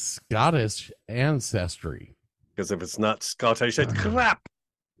 and Scottish ancestry. Because if it's not Scottish, it's crap.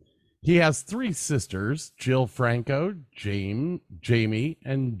 He has three sisters, Jill Franco, Jamie,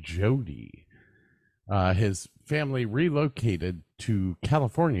 and Jody. His family relocated to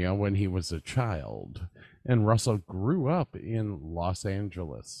California when he was a child, and Russell grew up in Los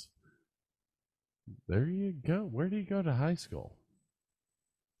Angeles. There you go. Where did he go to high school?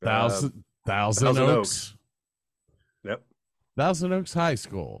 Thousand Oaks. Yep. Thousand Oaks High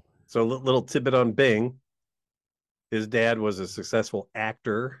School. So a little tidbit on Bing. His dad was a successful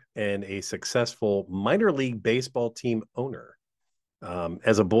actor and a successful minor league baseball team owner.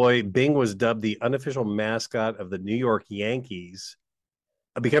 As a boy, Bing was dubbed the unofficial mascot of the New York Yankees,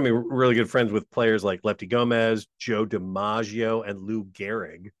 becoming really good friends with players like Lefty Gomez, Joe DiMaggio, and Lou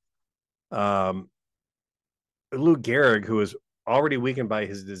Gehrig. Lou Gehrig, who was already weakened by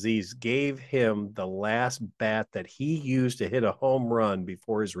his disease, gave him the last bat that he used to hit a home run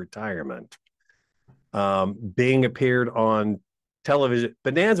before his retirement. Bing appeared on television.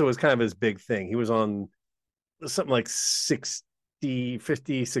 Bonanza was kind of his big thing. He was on something like 50,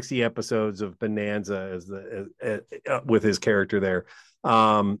 60 episodes of Bonanza with his character there.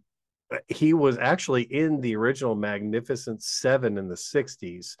 He was actually in the original Magnificent Seven in the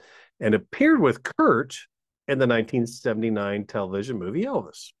 60s and appeared with Kurt in the 1979 television movie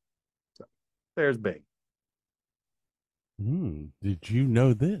Elvis. So there's Bing. Did you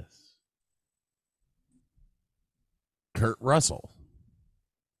know this? Kurt Russell,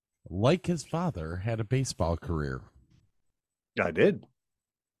 like his father, had a baseball career. I did.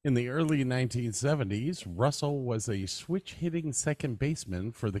 In the early 1970s, Russell was a switch-hitting second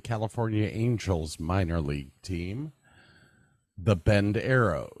baseman for the California Angels minor league team. the Bend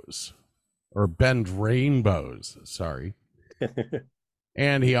Arrows, or Bend Rainbows, sorry.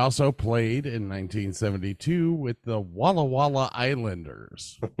 And he also played in 1972 with the Walla Walla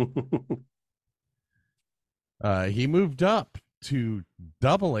Islanders. He moved up to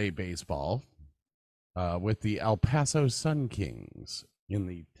Double-A baseball with the El Paso Sun Kings in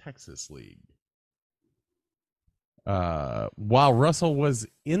the Texas League. While Russell was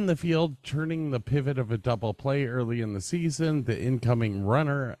in the field turning the pivot of a double play early in the season, the incoming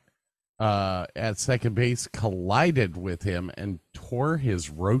runner at second base collided with him and tore his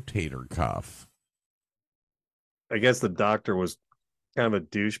rotator cuff. I guess the doctor was kind of a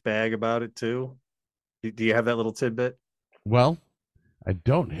douchebag about it too. Do you have that little tidbit? Well, I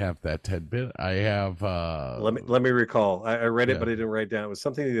don't have that tidbit. I have let me recall. I read it, but I didn't write it down. It was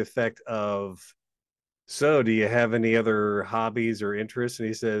something to the effect of, so do you have any other hobbies or interests? And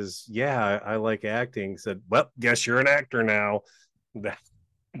he says, yeah, I like acting. He said, well, guess you're an actor now.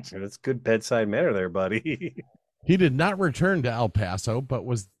 That's good bedside manner there, buddy. He did not return to El Paso, but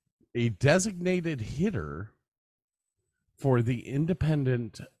was a designated hitter for the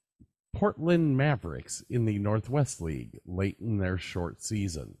independent Portland Mavericks in the Northwest League late in their short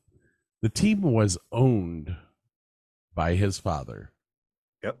season. The team was owned by his father.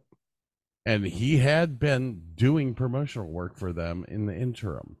 Yep. And he had been doing promotional work for them in the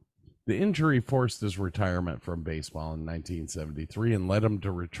interim. The injury forced his retirement from baseball in 1973 and led him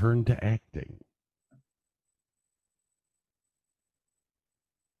to return to acting.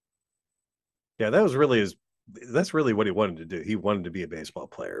 Yeah, that's really what he wanted to do. He wanted to be a baseball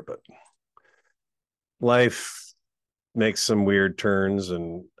player, but life makes some weird turns,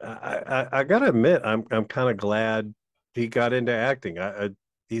 and I gotta admit, I'm kind of glad he got into acting.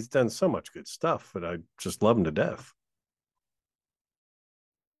 He's done so much good stuff, and I just love him to death.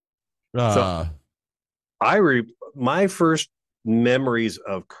 So my first memories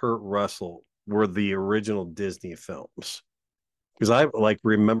of Kurt Russell were the original Disney films, because I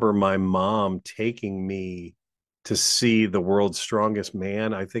remember my mom taking me to see The World's Strongest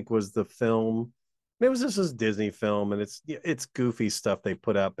Man, I think was the film. It was just this Disney film, and it's goofy stuff they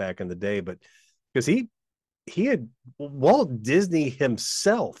put out back in the day, but because he had Walt Disney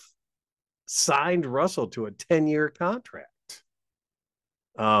himself signed Russell to a 10-year contract.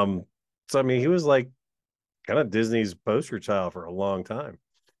 So I mean, he was like kind of Disney's poster child for a long time.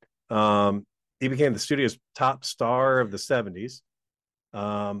 He became the studio's top star of the 70s.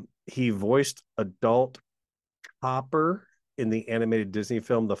 He voiced adult Hopper in the animated Disney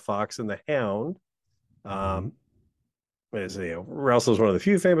film The Fox and the Hound. Russell's one of the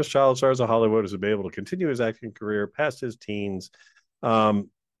few famous child stars of Hollywood who's been able to continue his acting career past his teens.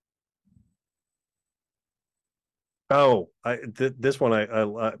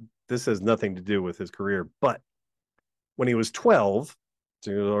 This has nothing to do with his career, but when he was 12,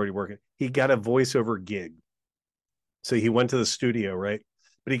 so he was already working, he got a voiceover gig. So he went to the studio, right?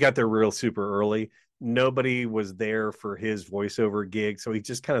 But he got there real super early. Nobody was there for his voiceover gig. So he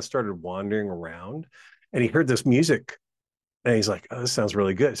just kind of started wandering around, and he heard this music, and he's like, oh, this sounds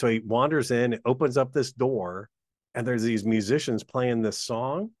really good. So he wanders in, opens up this door, and there's these musicians playing this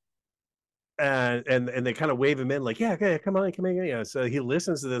song. And they kind of wave him in, like, yeah, okay, come on, come in. Yeah. So he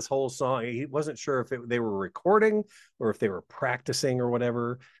listens to this whole song. He wasn't sure if they were recording or if they were practicing or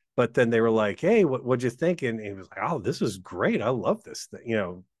whatever. But then they were like, hey, what'd you think? And he was like, oh, this is great. I love this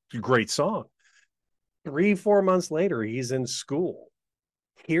thing. Great song. 3-4 months later, he's in school.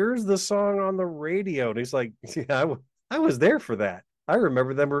 Here's the song on the radio. And he's like, yeah, I was there for that. I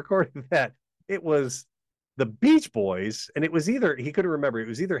remember them recording that. It was the Beach Boys, and it was either, he couldn't remember, it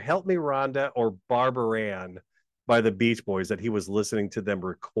was either Help Me Rhonda or Barbara Ann by the Beach Boys that he was listening to them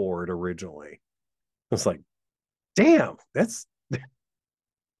record originally. It's like, damn, that's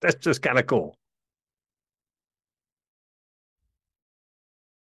just kind of cool.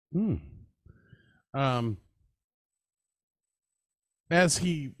 As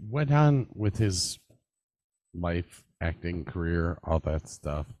he went on with his life, acting career, all that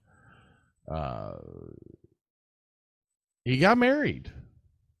stuff, he got married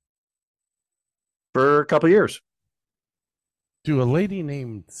for a couple of years to a lady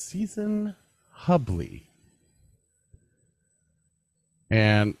named Susan Hubley.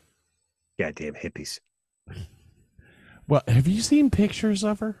 And goddamn hippies. Well, have you seen pictures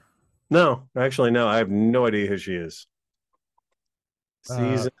of her? No, actually, no. I have no idea who she is.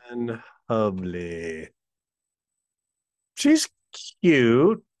 Susan Hubley. She's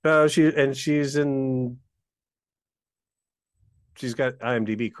cute. She's got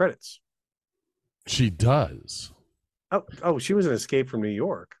IMDb credits. She does. Oh, she was in Escape from New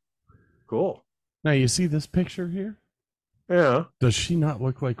York. Cool. Now you see this picture here? Yeah. Does she not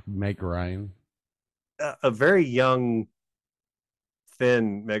look like Meg Ryan? A very young,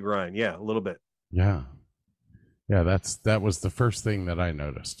 thin Meg Ryan. Yeah, a little bit. Yeah. Yeah, that was the first thing that I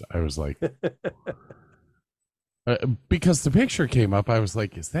noticed. I was like, because the picture came up, I was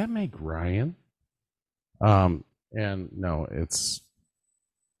like, is that Meg Ryan? And no, it's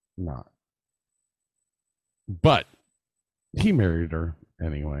not. But he married her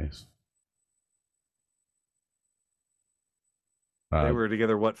anyways. They were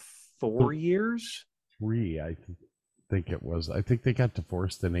together, what, 4 years? 3, I think it was. I think they got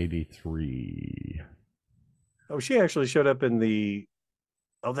divorced in 83. Oh, she actually showed up in the.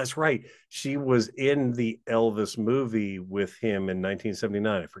 Oh, that's right. She was in the Elvis movie with him in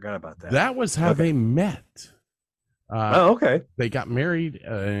 1979. I forgot about that. That was how they met. Oh, okay. They got married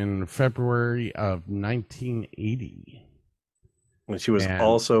in February of 1980. And she was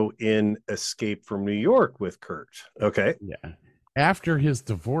also in Escape from New York with Kurt. Okay. Yeah. After his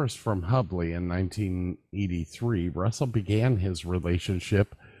divorce from Hubley in 1983, Russell began his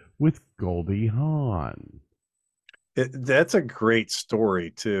relationship with Goldie Hawn. That's a great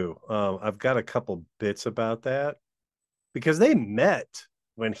story, too. I've got a couple bits about that because they met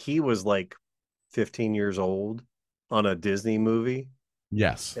when he was like 15 years old on a Disney movie.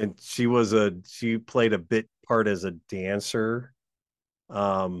 Yes. And she played a bit part as a dancer.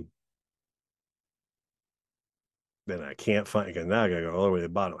 Then I can't find again. Now I gotta go all the way to the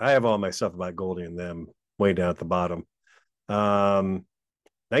bottom. I have all my stuff about Goldie and them way down at the bottom.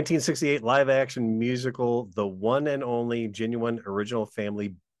 1968 live action musical, The One and Only Genuine Original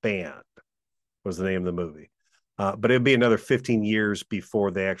Family Band was the name of the movie. But it'd be another 15 years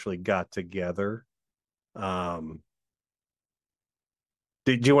before they actually got together. Did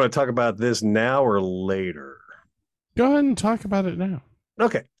you want to talk about this now or later? Go ahead and talk about it now.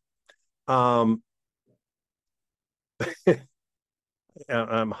 Okay. I'm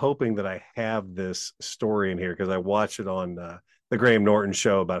hoping that I have this story in here because I watched it on the Graham Norton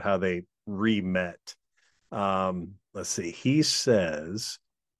show about how they re-met. Let's see. He says,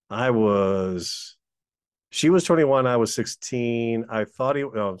 she was 21, I was 16.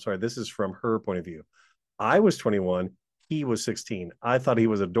 I'm sorry. This is from her point of view. I was 21. He was 16. I thought he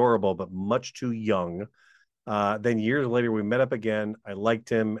was adorable, but much too young. Then years later, we met up again. I liked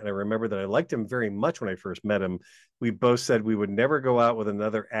him, and I remember that I liked him very much when I first met him. We both said we would never go out with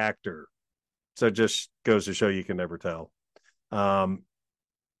another actor. So it just goes to show you can never tell. I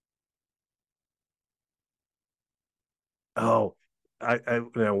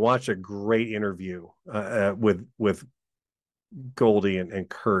watched a great interview with Goldie and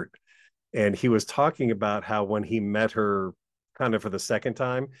Kurt, and he was talking about how when he met her kind of for the second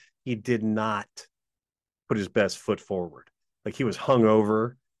time, he did not put his best foot forward. Like he was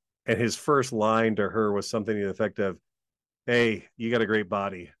hungover, and his first line to her was something to the effect of, "Hey, you got a great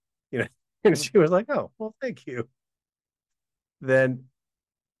body," you know. And she was like, "Oh, well, thank you." Then,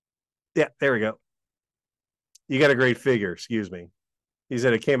 yeah, there we go. You got a great figure. Excuse me. He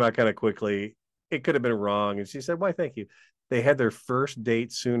said it came out kind of quickly. It could have been wrong, and she said, "Why, thank you." They had their first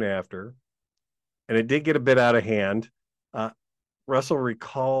date soon after, and it did get a bit out of hand. Russell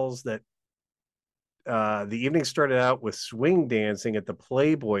recalls that the evening started out with swing dancing at the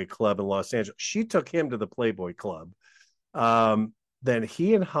Playboy Club in Los Angeles. She took him to the Playboy Club. Then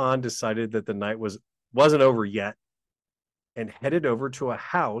he and Han decided that the night wasn't over yet and headed over to a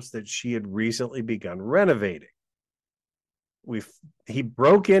house that she had recently begun renovating. He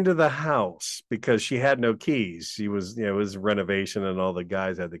broke into the house because she had no keys. She was, it was renovation and all the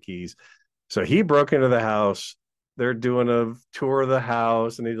guys had the keys. So he broke into the house. They're doing a tour of the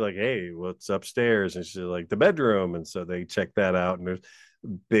house and he's like, "Hey, what's upstairs?" And she's like, "The bedroom." And so they check that out and there's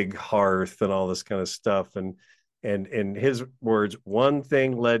big hearth and all this kind of stuff. And in his words, one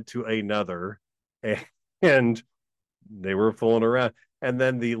thing led to another and they were fooling around. And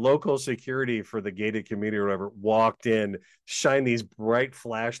then the local security for the gated community or whatever walked in, shined these bright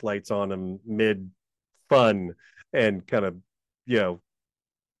flashlights on him mid fun and kind of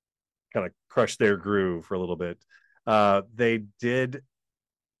crushed their groove for a little bit. They did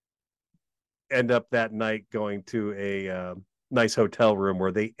end up that night going to a nice hotel room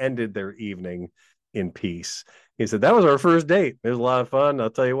where they ended their evening in peace. He said, "That was our first date. It was a lot of fun. I'll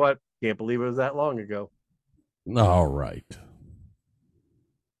tell you what, can't believe it was that long ago." All right.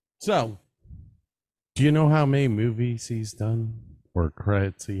 So, do you know how many movies he's done or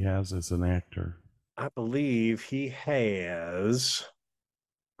credits he has as an actor? I believe he has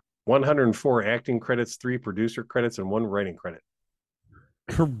 104 acting credits, 3 producer credits, and 1 writing credit.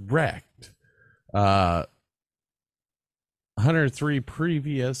 Correct. 103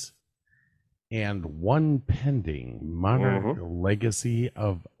 previous. and one pending, Monarch Legacy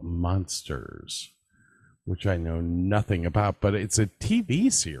of Monsters, which I know nothing about, but it's a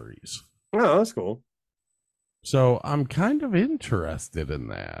TV series. Oh, that's cool. So I'm kind of interested in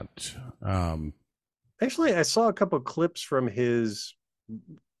that. Actually, I saw a couple of clips from his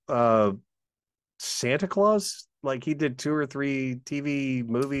Santa Claus. Like he did 2 or 3 TV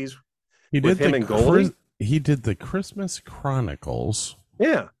movies with him and Goldie. He did the Christmas Chronicles.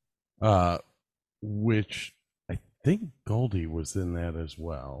 Yeah. Which I think Goldie was in that as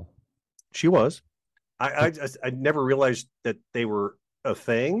well. She was. I never realized that they were a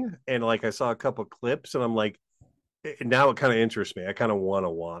thing, and like I saw a couple clips, and I'm like, now it kind of interests me. I kind of want to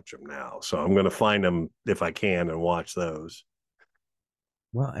watch them now, so I'm going to find them if I can and watch those.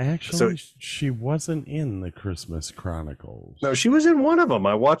 Well, actually, she wasn't in the Christmas Chronicles. No, she was in one of them.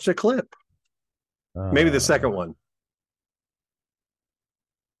 I watched a clip. Maybe the second one.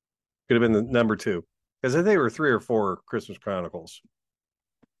 Could have been the number 2, because I think there were 3 or 4 Christmas Chronicles.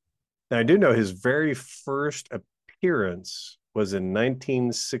 Now, I do know his very first appearance was in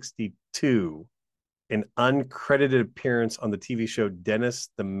 1962, an uncredited appearance on the TV show Dennis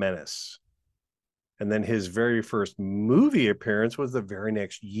the Menace. And then his very first movie appearance was the very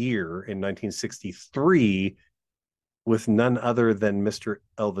next year in 1963 with none other than Mr.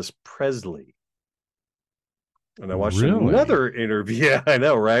 Elvis Presley. And I watched another interview. Yeah, I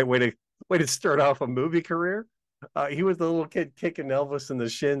know, right? Way to start off a movie career. He was the little kid kicking Elvis in the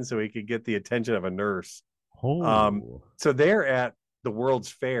shin so he could get the attention of a nurse. So they're at the World's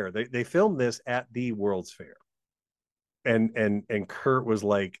Fair. They filmed this at the World's Fair. And Kurt was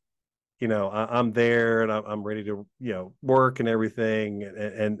like, I'm there and I'm ready to, work and everything.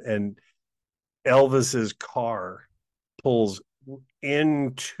 And Elvis's car pulls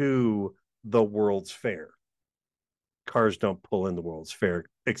into the World's Fair. Cars don't pull in the World's Fair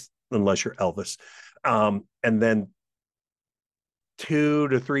unless you're Elvis. And then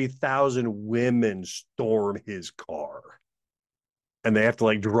 2,000 to 3,000 women storm his car. And they have to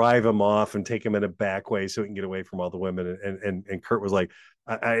like drive him off and take him in a back way so he can get away from all the women. And Kurt was like,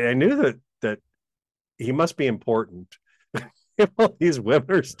 I knew that he must be important. All these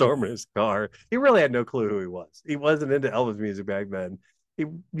women are storming his car. He really had no clue who he was. He wasn't into Elvis music back then.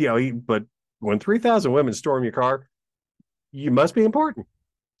 But when 3,000 women storm your car, you must be important.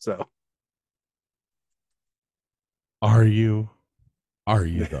 So, are you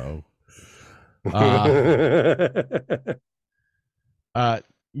though?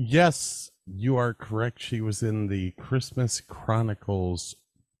 Yes, you are correct. She was in the Christmas Chronicles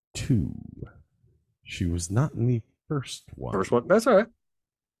 2. She was not in the first one. First one? That's all right.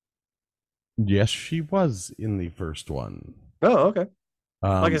 Yes, she was in the first one. Oh, okay.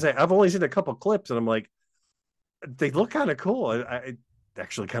 Like I say, I've only seen a couple clips, and I'm like, they look kind of cool. I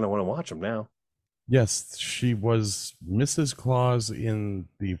actually kind of want to watch them now. Yes, she was Mrs. Claus in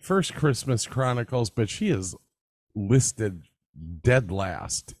the first Christmas Chronicles, but she is listed dead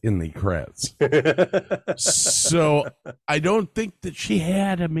last in the credits. So I don't think that she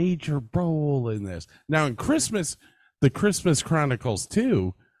had a major role in this. Now in the Christmas Chronicles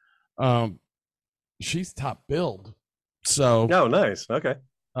 2, she's top billed. So nice. Okay.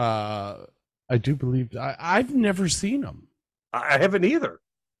 I do believe I've never seen them. I haven't either,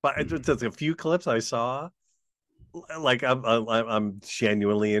 but just a few clips I saw. Like I'm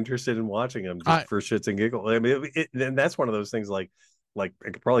genuinely interested in watching them just for shits and giggles. I mean, and that's one of those things. Like I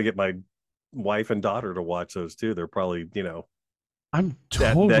could probably get my wife and daughter to watch those too. They're probably I'm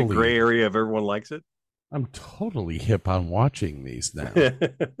totally that gray area of everyone likes it. I'm totally hip on watching these now.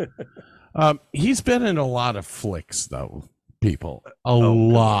 He's been in a lot of flicks though, people. A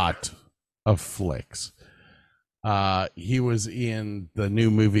lot of flicks. He was in the new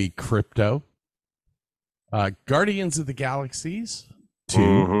movie Crypto. Guardians of the Galaxies 2.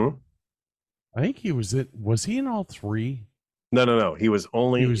 Mm-hmm. I think he was he in all 3? No. He was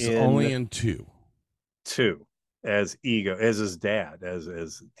only in 2. 2 as Ego, as his dad,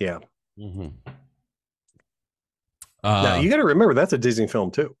 as yeah. Mm-hmm. Now you got to remember that's a Disney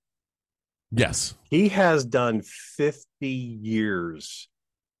film too. Yes, he has done 50 years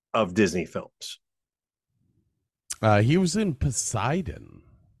of Disney films. He was in Poseidon.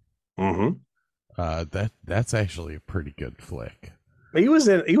 Mm-hmm. That's actually a pretty good flick. He was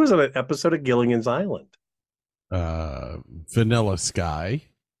on an episode of Gilligan's Island. Vanilla Sky.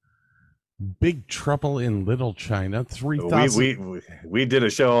 Big Trouble in Little China. 3,000. We did a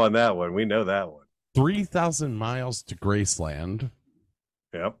show on that one. We know that one. 3,000 Miles to Graceland.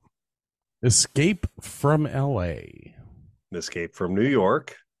 Yep. Escape from L.A. Escape from New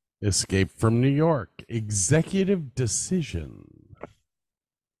York. Escape from New York. Executive Decision.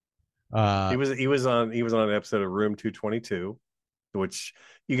 He was on an episode of Room 222, which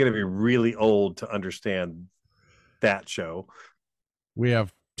you got to be really old to understand that show. We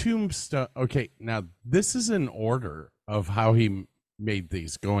have Tombstone. Okay, now this is in order of how he made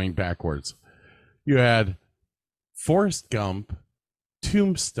these going backwards. You had Forrest Gump,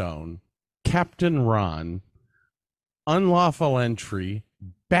 Tombstone, Captain Ron, Unlawful Entry,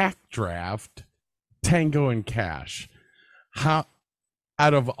 Backdraft, Tango and Cash. How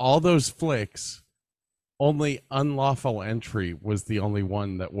out of all those flicks, only Unlawful Entry was the only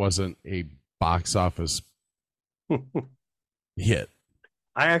one that wasn't a box office hit.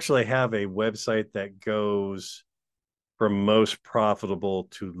 I actually have a website that goes from most profitable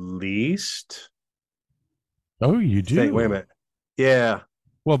to least. Oh, you do? Wait a minute. Yeah.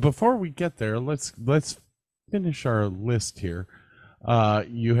 Well, before we get there, let's finish our list here.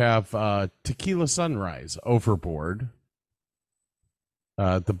 You have Tequila Sunrise, Overboard,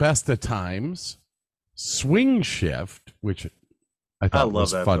 The Best of Times, Swing Shift, which I thought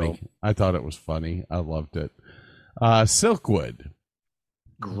was funny. Film. I thought it was funny. I loved it. Silkwood.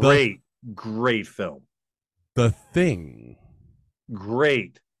 Great film. The Thing.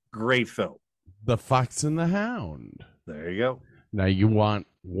 Great film. The Fox and the Hound. There you go. Now you want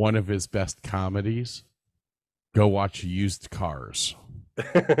one of his best comedies? Go watch Used Cars.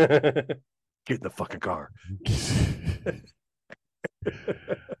 Get in the fucking car.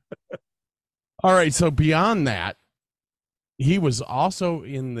 All right, so beyond that, he was also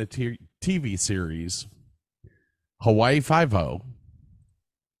in the TV series Hawaii Five-0,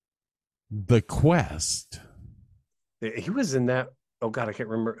 The Quest. He was in that. Oh God, I can't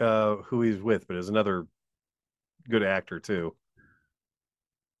remember who he's with, but it was another good actor too.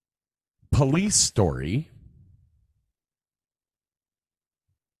 Police Story,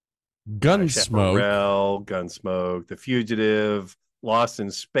 Gunsmoke, Gunsmoke, The Fugitive, Lost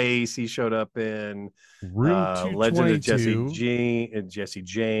in Space. He showed up in Room Legend of Jesse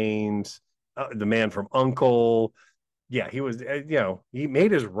James, The Man from U.N.C.L.E. Yeah, he was. He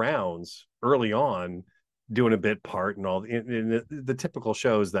made his rounds early on, doing a bit part and all in the typical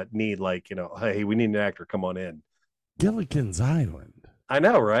shows that need hey, we need an actor, come on in. Gilligan's Island. I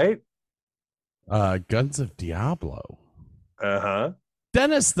know, right? Guns of Diablo. Uh-huh.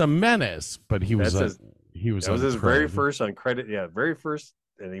 Dennis the Menace, but he was that was his very first uncredited. Yeah, very first,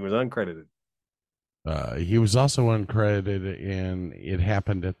 and he was uncredited. He was also uncredited in It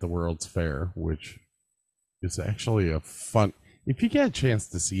Happened at the World's Fair, which is actually a fun. If you get a chance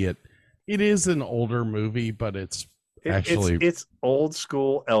to see it, it is an older movie, but it's old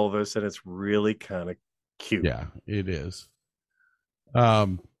school Elvis, and it's really kind of cute. Yeah, it is.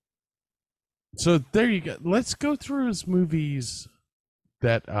 So there you go. Let's go through his movies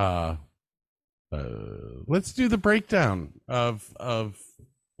that let's do the breakdown of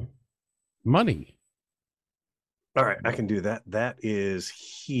money. All right, I can do that. That is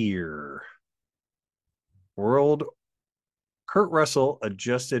here. Kurt Russell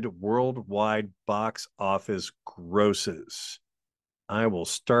adjusted worldwide box office grosses. I will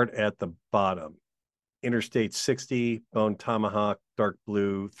start at the bottom. Interstate 60, Bone Tomahawk, Dark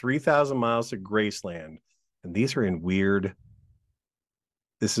Blue, 3,000 Miles to Graceland. And these are in weird.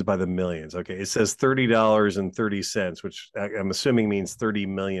 This is by the millions. Okay. It says $30.30, which I'm assuming means $30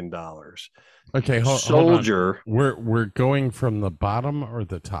 million. Okay. Soldier. Hold on. We're going from the bottom or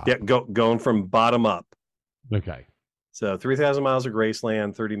the top? Yeah. Going from bottom up. Okay. So 3,000 Miles of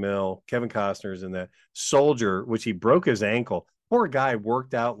Graceland, 30 mil. Kevin Costner's in that. Soldier, which he broke his ankle. Poor guy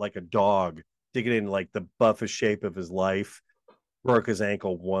worked out like a dog to get in like the buffest shape of his life. Broke his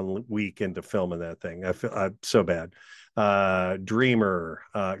ankle 1 week into filming that thing. I feel so bad. Dreamer,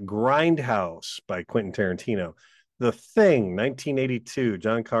 Grindhouse by Quentin Tarantino. The Thing, 1982,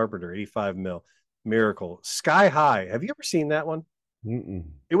 John Carpenter, 85 mil. Miracle. Sky High. Have you ever seen that one? Mm-mm.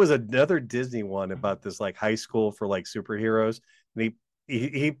 It was another Disney one about this like high school for like superheroes. And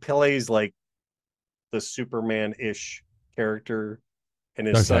he plays like the Superman-ish character, and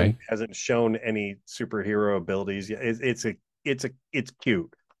his son hasn't shown any superhero abilities yet. It's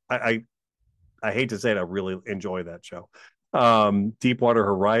cute. I hate to say it, I really enjoy that show. Deepwater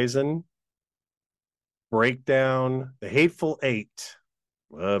Horizon, Breakdown, The Hateful Eight.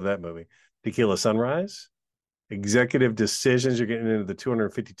 Love that movie. Tequila Sunrise, Executive Decisions. You're getting into the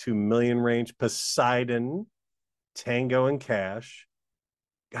 252 million range. Poseidon, Tango and Cash.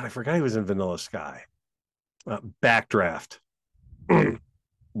 God, I forgot he was in Vanilla Sky. Backdraft.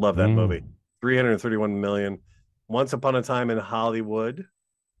 Love that movie. 331 million. Once Upon a Time in Hollywood.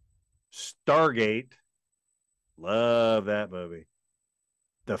 Stargate. Love that movie.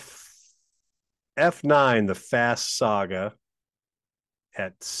 The F9, The Fast Saga.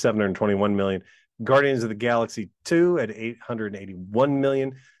 at 721 million. Guardians of the Galaxy 2 at 881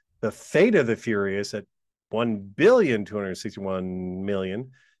 million. The Fate of the Furious at 1,261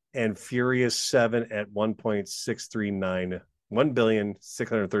 million, and Furious 7 at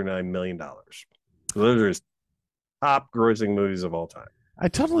 1,639 million dollars. Those are his top grossing movies of all time. I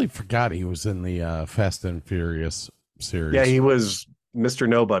totally forgot he was in the Fast and Furious series. Yeah, he was Mr.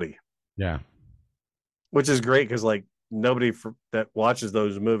 Nobody. Yeah, which is great because like nobody that watches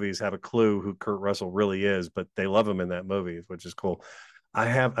those movies have a clue who Kurt Russell really is, but they love him in that movie, which is cool. I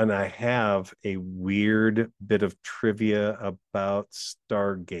have a weird bit of trivia about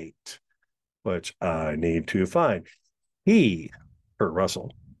Stargate, which I need to find. Kurt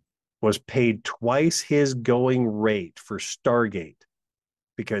Russell, was paid twice his going rate for Stargate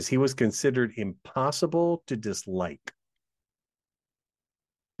because he was considered impossible to dislike.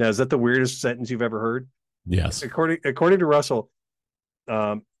 Now, is that the weirdest sentence you've ever heard? Yes. According to Russell,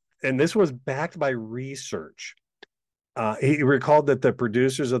 and this was backed by research. He recalled that the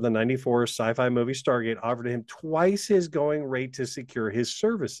producers of the 94 sci-fi movie Stargate offered him twice his going rate to secure his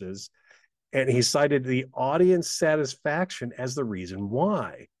services, and he cited the audience satisfaction as the reason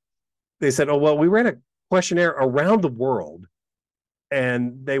why. They said, oh, well, we ran a questionnaire around the world,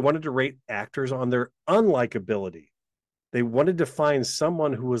 and they wanted to rate actors on their unlikability. They wanted to find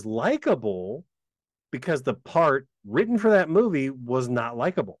someone who was likable because the part written for that movie was not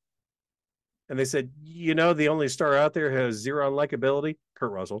likable. And they said, the only star out there has zero unlikability,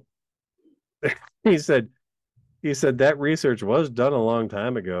 Kurt Russell. He said that research was done a long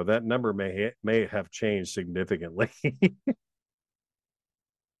time ago. That number may have changed significantly.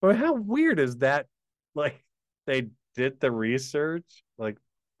 Well, how weird is that? Like, they did the research. Like,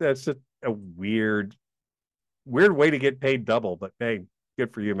 that's just a weird way to get paid double. But hey,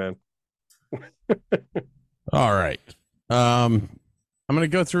 good for you, man. All right. I'm going to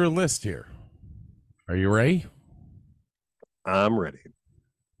go through a list here. Are you ready? I'm ready.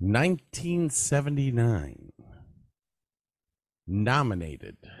 1979.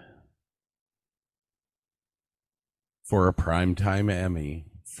 Nominated for a Primetime Emmy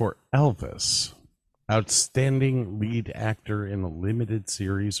for Elvis, Outstanding Lead Actor in a Limited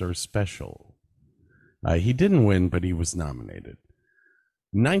Series or Special. He didn't win, but he was nominated.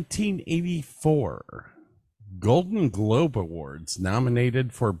 1984. Golden Globe Awards,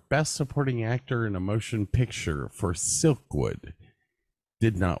 nominated for Best Supporting Actor in a Motion Picture for Silkwood.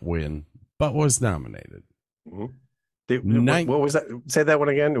 Did not win, but was nominated. Mm-hmm. What was that? Say that one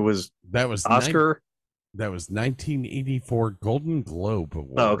again. That was Oscar. That was 1984 Golden Globe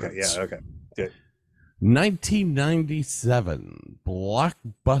Awards. Oh, okay. Yeah, okay. Good. 1997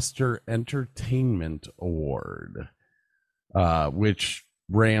 Blockbuster Entertainment Award, which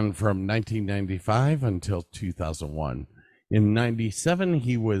ran from 1995 until 2001. In 97,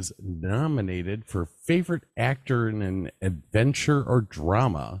 he was nominated for Favorite Actor in an Adventure or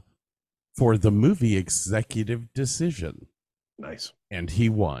Drama for the movie Executive Decision. Nice. And he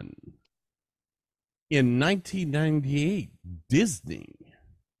won. In 1998, Disney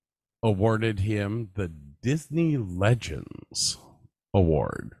awarded him the Disney Legends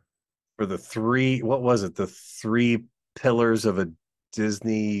Award. For the three pillars of a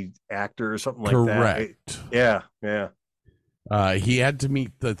Disney actor or something like Correct. that. Yeah. He had to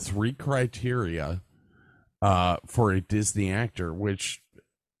meet the three criteria for a Disney actor, which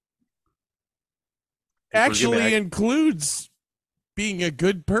actually includes being a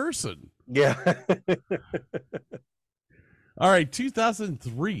good person. Yeah. All right,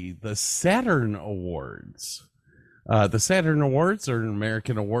 2003, the Saturn Awards. The Saturn Awards are an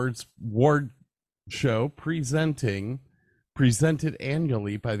American award show presented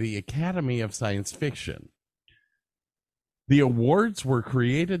annually by the Academy of Science Fiction. The awards were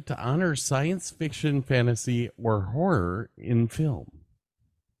created to honor science fiction, fantasy, or horror in film,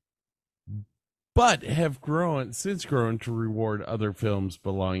 but have since grown to reward other films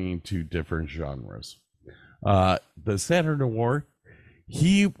belonging to different genres. The Saturn Award,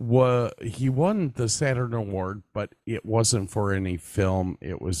 he won the Saturn Award, but it wasn't for any film.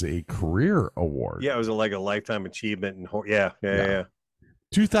 It was a career award. Yeah, it was like a lifetime achievement and yeah.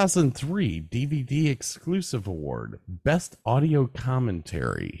 2003 DVD exclusive award, Best Audio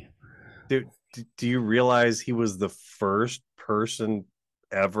Commentary. Dude, do you realize he was the first person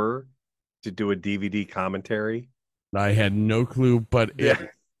ever to do a DVD commentary? I had no clue, but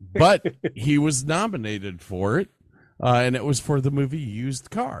but he was nominated for it, and it was for the movie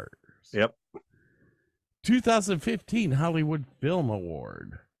Used Cars. Yep. 2015 Hollywood Film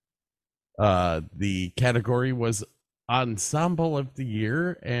Award. The category was Ensemble of the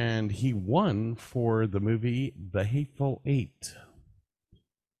Year, and he won for the movie The Hateful Eight.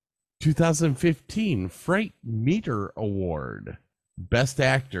 2015 Fright Meter Award, Best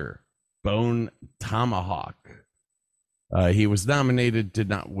Actor, Bone Tomahawk. He was nominated, did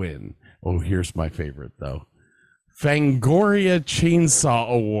not win. Oh, here's my favorite though. Fangoria Chainsaw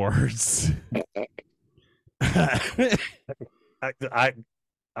Awards.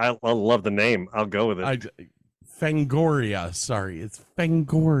 I love the name. I'll go with it. Fangoria, sorry, it's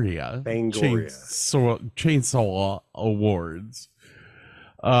Fangoria. Chainsaw Awards.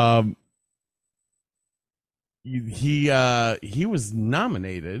 He was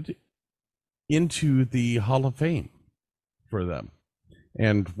nominated into the Hall of Fame for them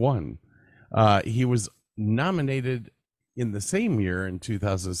and won. He was nominated in the same year in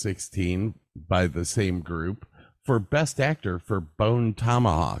 2016 by the same group for Best Actor for Bone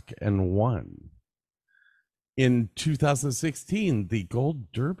Tomahawk and won. In 2016, the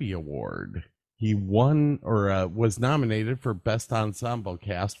Gold Derby Award, he won or was nominated for Best Ensemble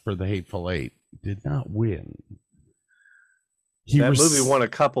Cast for The Hateful Eight. Did not win. That movie won a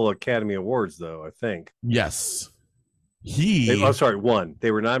couple Academy Awards, though, I think. Yes. Won.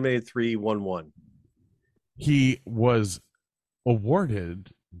 They were nominated 3, won 1. He was awarded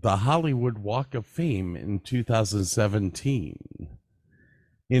the Hollywood Walk of Fame in 2017.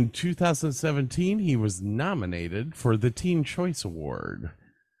 In 2017, he was nominated for the Teen Choice Award.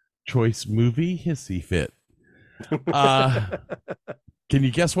 Choice Movie Hissy Fit. Can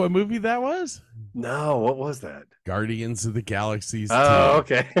you guess what movie that was? No, what was that? Guardians of the Galaxy 2. Oh,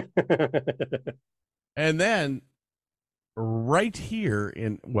 okay. And then right here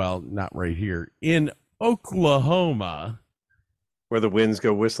not right here, in Oklahoma, where the winds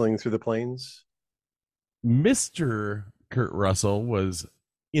go whistling through the plains, Mr. Kurt Russell was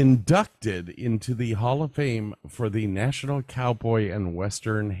inducted into the Hall of Fame for the National Cowboy and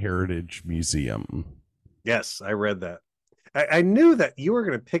Western Heritage Museum. Yes, I read that. I knew that you were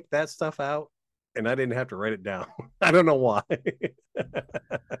going to pick that stuff out, and I didn't have to write it down. I don't know why.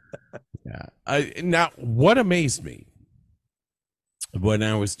 Yeah. Now, what amazed me when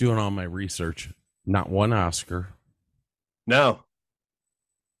I was doing all my research, not one Oscar. No.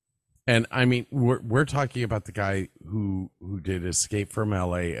 And I mean, we're talking about the guy who did Escape from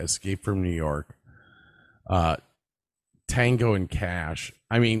LA, Escape from New York, Tango and Cash.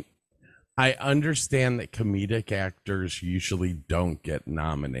 I mean, I understand that comedic actors usually don't get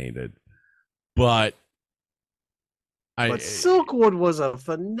nominated, but Silkwood was a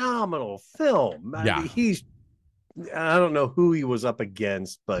phenomenal film. Yeah. I don't know who he was up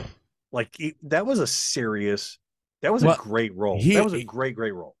against, but that was a great role. That was a great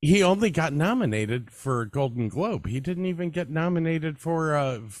role. He only got nominated for a Golden Globe. He didn't even get nominated for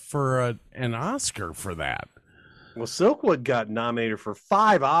an Oscar for that. Well, Silkwood got nominated for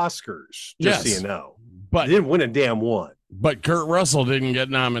 5 Oscars, just so you know. But he didn't win a damn one. But Kurt Russell didn't get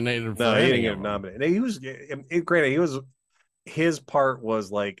nominated for he didn't get nominated. Granted, his part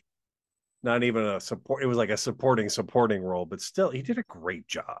was like not even a support. It was like a supporting role, but still, he did a great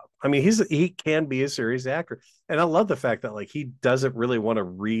job. I mean, he can be a serious actor, and I love the fact that he doesn't really want to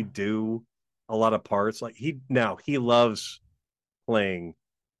redo a lot of parts. He loves playing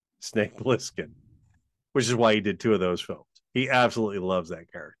Snake Plissken, which is why he did 2 of those films. He absolutely loves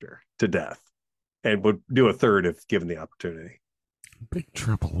that character to death, and would do a 3rd if given the opportunity. Big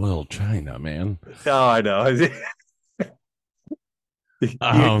Trouble in Little China, man. Oh, I know.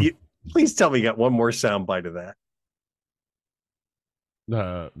 Please tell me you got one more soundbite of that.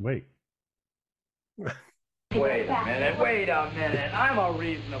 Wait. Wait a minute. I'm a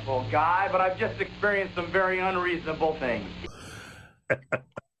reasonable guy, but I've just experienced some very unreasonable things.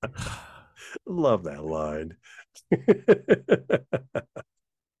 Love that line.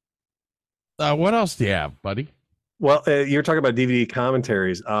 What else do you have, buddy? Well, you're talking about DVD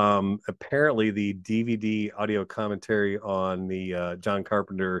commentaries. Apparently, the DVD audio commentary on the John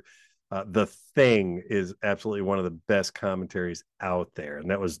Carpenter The Thing is absolutely one of the best commentaries out there, and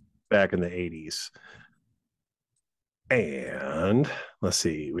that was back in the 80s. And let's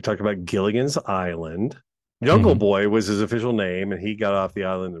see, we talked about Gilligan's Island. Jungle Boy was his official name, and he got off the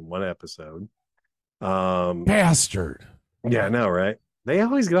island in 1 episode. Bastard. Yeah, I know, right? They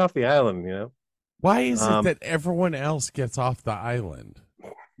always get off the island, you know. Why is it that everyone else gets off the island?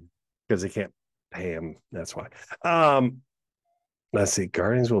 Because they can't pay him. That's why. Let's see.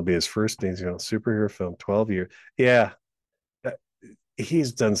 Guardians will be his first superhero film. 12 years. Yeah,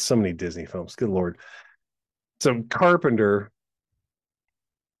 he's done so many Disney films. Good Lord. So Carpenter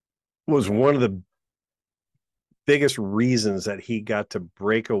was one of the biggest reasons that he got to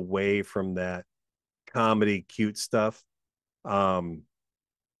break away from that comedy cute stuff.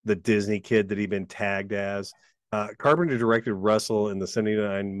 The Disney kid that he'd been tagged as. Carpenter directed Russell in the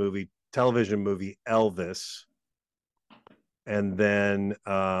 1979 television movie Elvis. And then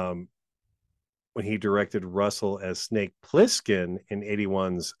when he directed Russell as Snake Plissken in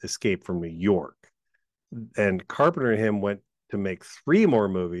 1981's Escape from New York. And Carpenter and him went to make 3 more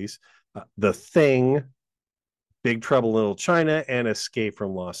movies, The Thing, Big Trouble in Little China, and Escape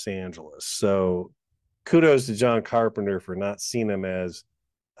from Los Angeles. So kudos to John Carpenter for not seeing him as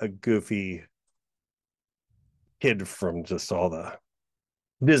a goofy kid from just all the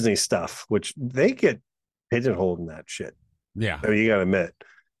Disney stuff, which they get pigeonholed in that shit. Yeah. I mean, you got to admit,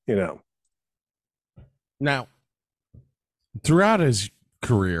 you know. Now, throughout his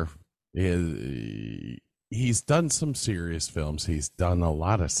career, he's done some serious films. He's done a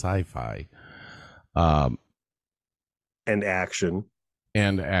lot of sci-fi. And action.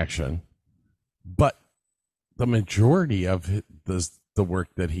 But the majority of the work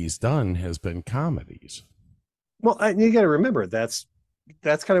that he's done has been comedies. Well, you got to remember, that's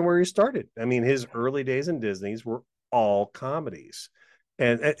kind of where he started. I mean, his early days in Disney's were all comedies.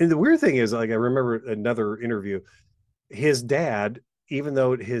 And the weird thing is, like, I remember another interview, his dad, even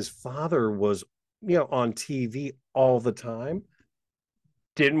though his father was, on TV all the time,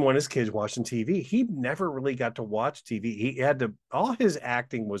 didn't want his kids watching TV. He never really got to watch TV. He had to, all his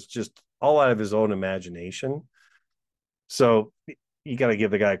acting was just all out of his own imagination. So you got to give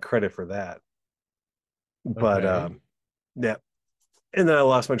the guy credit for that. But, yeah. And then I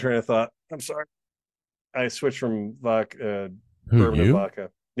lost my train of thought. I'm sorry. I switched from vodka, bourbon to vodka.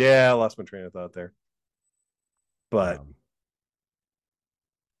 Yeah, I lost my train of thought there. But,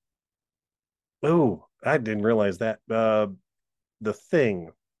 I didn't realize that. The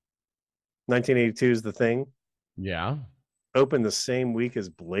Thing, 1982's The Thing. Yeah. Opened the same week as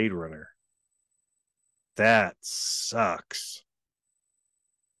Blade Runner. That sucks.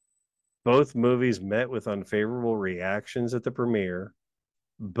 Both movies met with unfavorable reactions at the premiere.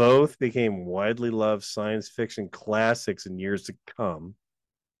 Both became widely loved science fiction classics in years to come.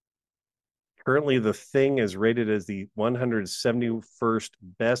 Currently, The Thing is rated as the 171st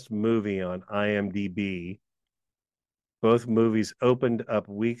best movie on IMDb. Both movies opened up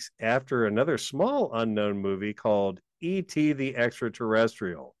weeks after another small unknown movie called E.T. the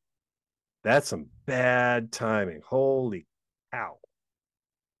Extraterrestrial. That's some bad timing. Holy cow.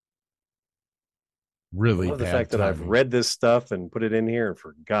 Really I love the bad fact that I've timing. read this stuff and put it in here and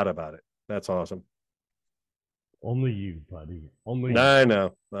forgot about it. That's awesome. Only you, buddy. Only I you.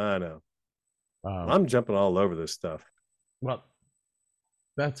 know. I'm jumping all over this stuff. Well,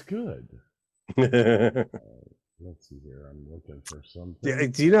 that's good. Let's see here. I'm looking for something. Yeah,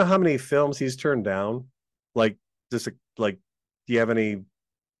 do you know how many films he's turned down? Do you have any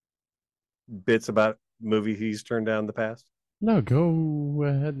bits about movies he's turned down in the past? No, go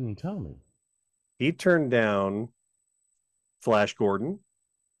ahead and tell me. He turned down Flash Gordon,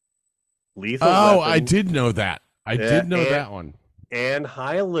 Lethal Weapon. Weapon. I did know that. I did know that one. And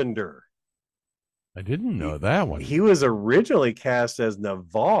Highlander. I didn't know that one. He was originally cast as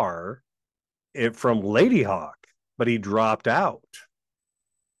Navarre from Lady Hawk, but he dropped out.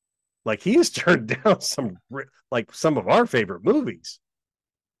 Like, he has turned down some of our favorite movies.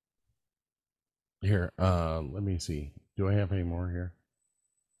 Here, let me see. Do I have any more here?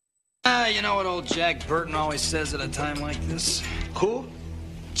 You know what old Jack Burton always says at a time like this? Who?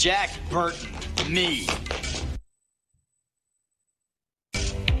 Jack Burton. Me.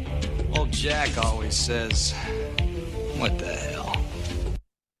 Old Jack always says, what the hell?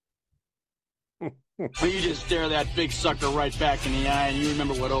 Well, you just stare that big sucker right back in the eye and you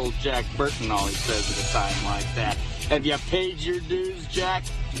remember what old Jack Burton always says at a time like that. Have you paid your dues, Jack?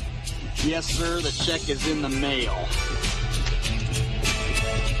 Yes, sir, the check is in the mail.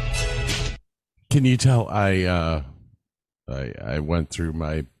 Can you tell I went through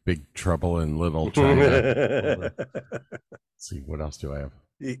my Big Trouble in Little China? Let's see, what else do I have?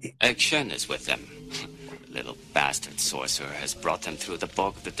 Action is with them. The little bastard sorcerer has brought them through the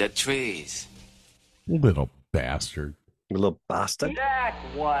bulk of the dead trees. Little bastard. Little bastard. Jack,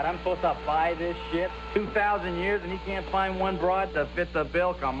 what? I'm supposed to buy this shit? 2,000 years and he can't find one broad to fit the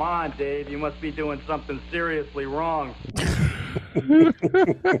bill? Come on, Dave. You must be doing something seriously wrong.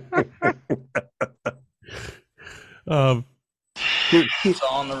 It's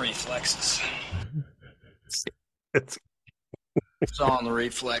all in the reflexes. It's all in the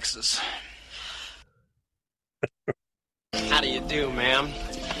reflexes. How do you do, ma'am?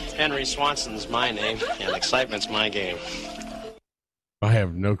 Henry Swanson's my name, and excitement's my game. I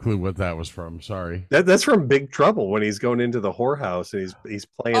have no clue what that was from. Sorry. That's from Big Trouble when he's going into the whorehouse and he's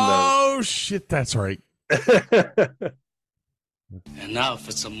playing Oh, shit, that's right. And now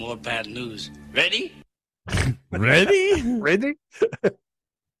for some more bad news. Ready? Ready? Ready?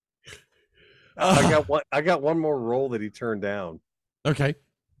 I got one more role that he turned down. Okay.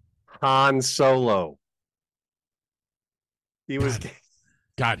 Han Solo. He was.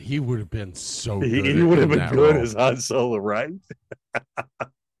 God, he would have been so good. He would have been good role. as Han Solo, right?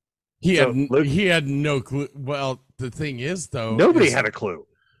 He had no clue. Well, the thing is, though, nobody had a clue.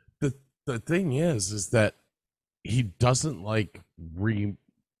 The thing is that he doesn't like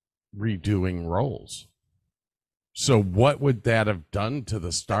redoing roles. So what would that have done to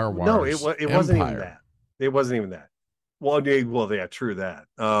the Star Wars? No, it wasn't even that. It wasn't even that. Well, yeah, true that.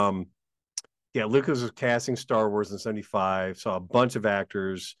 Yeah, Lucas was casting Star Wars in 75, saw a bunch of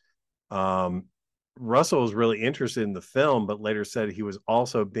actors. Russell was really interested in the film, but later said he was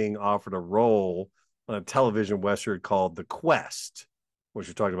also being offered a role on a television western called The Quest, which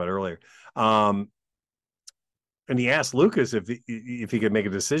we talked about earlier. And he asked Lucas if he could make a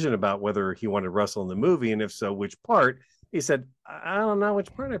decision about whether he wanted Russell in the movie, and if so, which part. He said, I don't know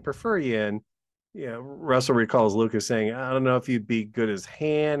which part I prefer you in. Yeah, Russell recalls Lucas saying, I don't know if you'd be good as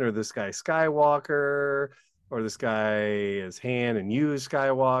Han or this guy Skywalker, or this guy as Han and you as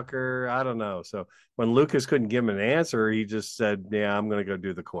Skywalker. I don't know. So when Lucas couldn't give him an answer, he just said, yeah, I'm going to go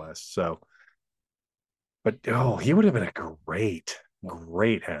do The Quest. So, but he would have been a great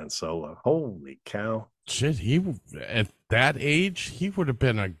Han Solo. Holy cow. Shit, at that age, he would have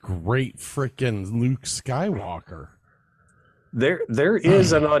been a great freaking Luke Skywalker. There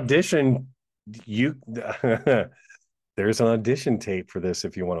is an audition. There's an audition tape for this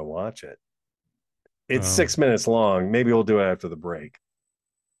if you want to watch it. It's 6 minutes long. Maybe we'll do it after the break.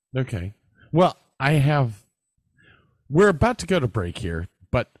 Okay. Well, we're about to go to break here,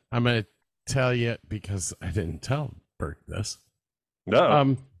 but I'm going to tell you because I didn't tell Bert this.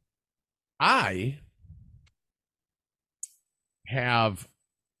 No. I have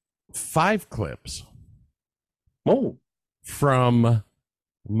 5 clips. From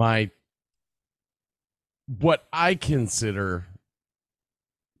what I consider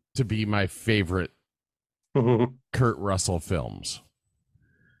to be my favorite Kurt Russell films.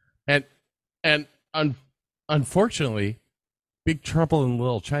 And unfortunately, Big Trouble in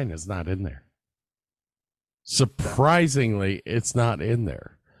Little China is not in there. Surprisingly, it's not in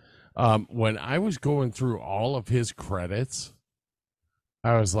there. When I was going through all of his credits,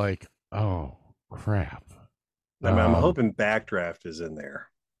 I was like, oh, crap. I'm hoping Backdraft is in there.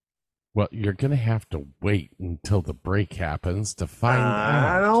 Well, you're going to have to wait until the break happens to find out.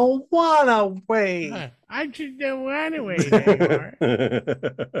 I don't want to wait. I just don't want to wait anymore.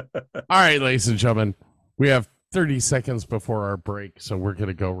 All right, ladies and gentlemen, we have 30 seconds before our break, so we're going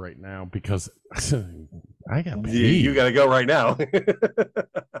to go right now because I got pee. You got to go right now.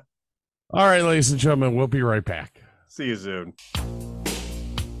 All right, ladies and gentlemen, we'll be right back. See you soon.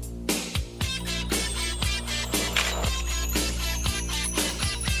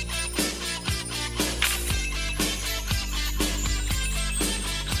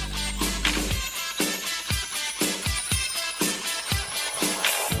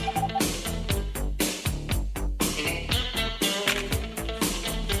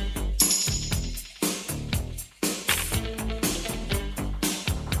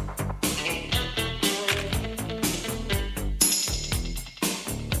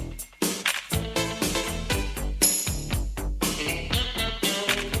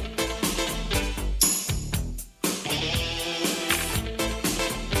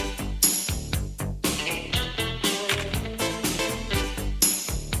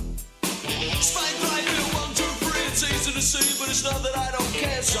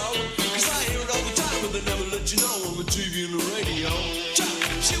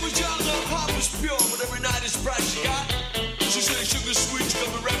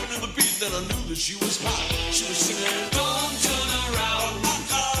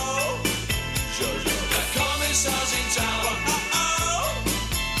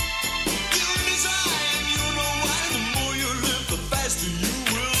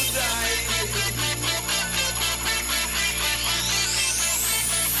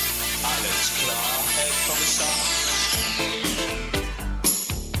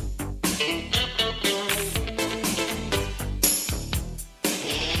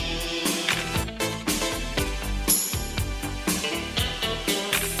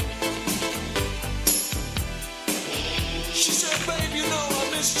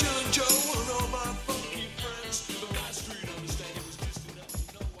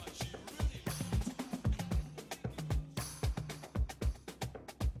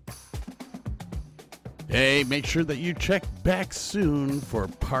 Hey, make sure that you check back soon for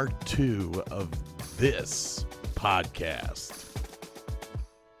part 2 of this podcast.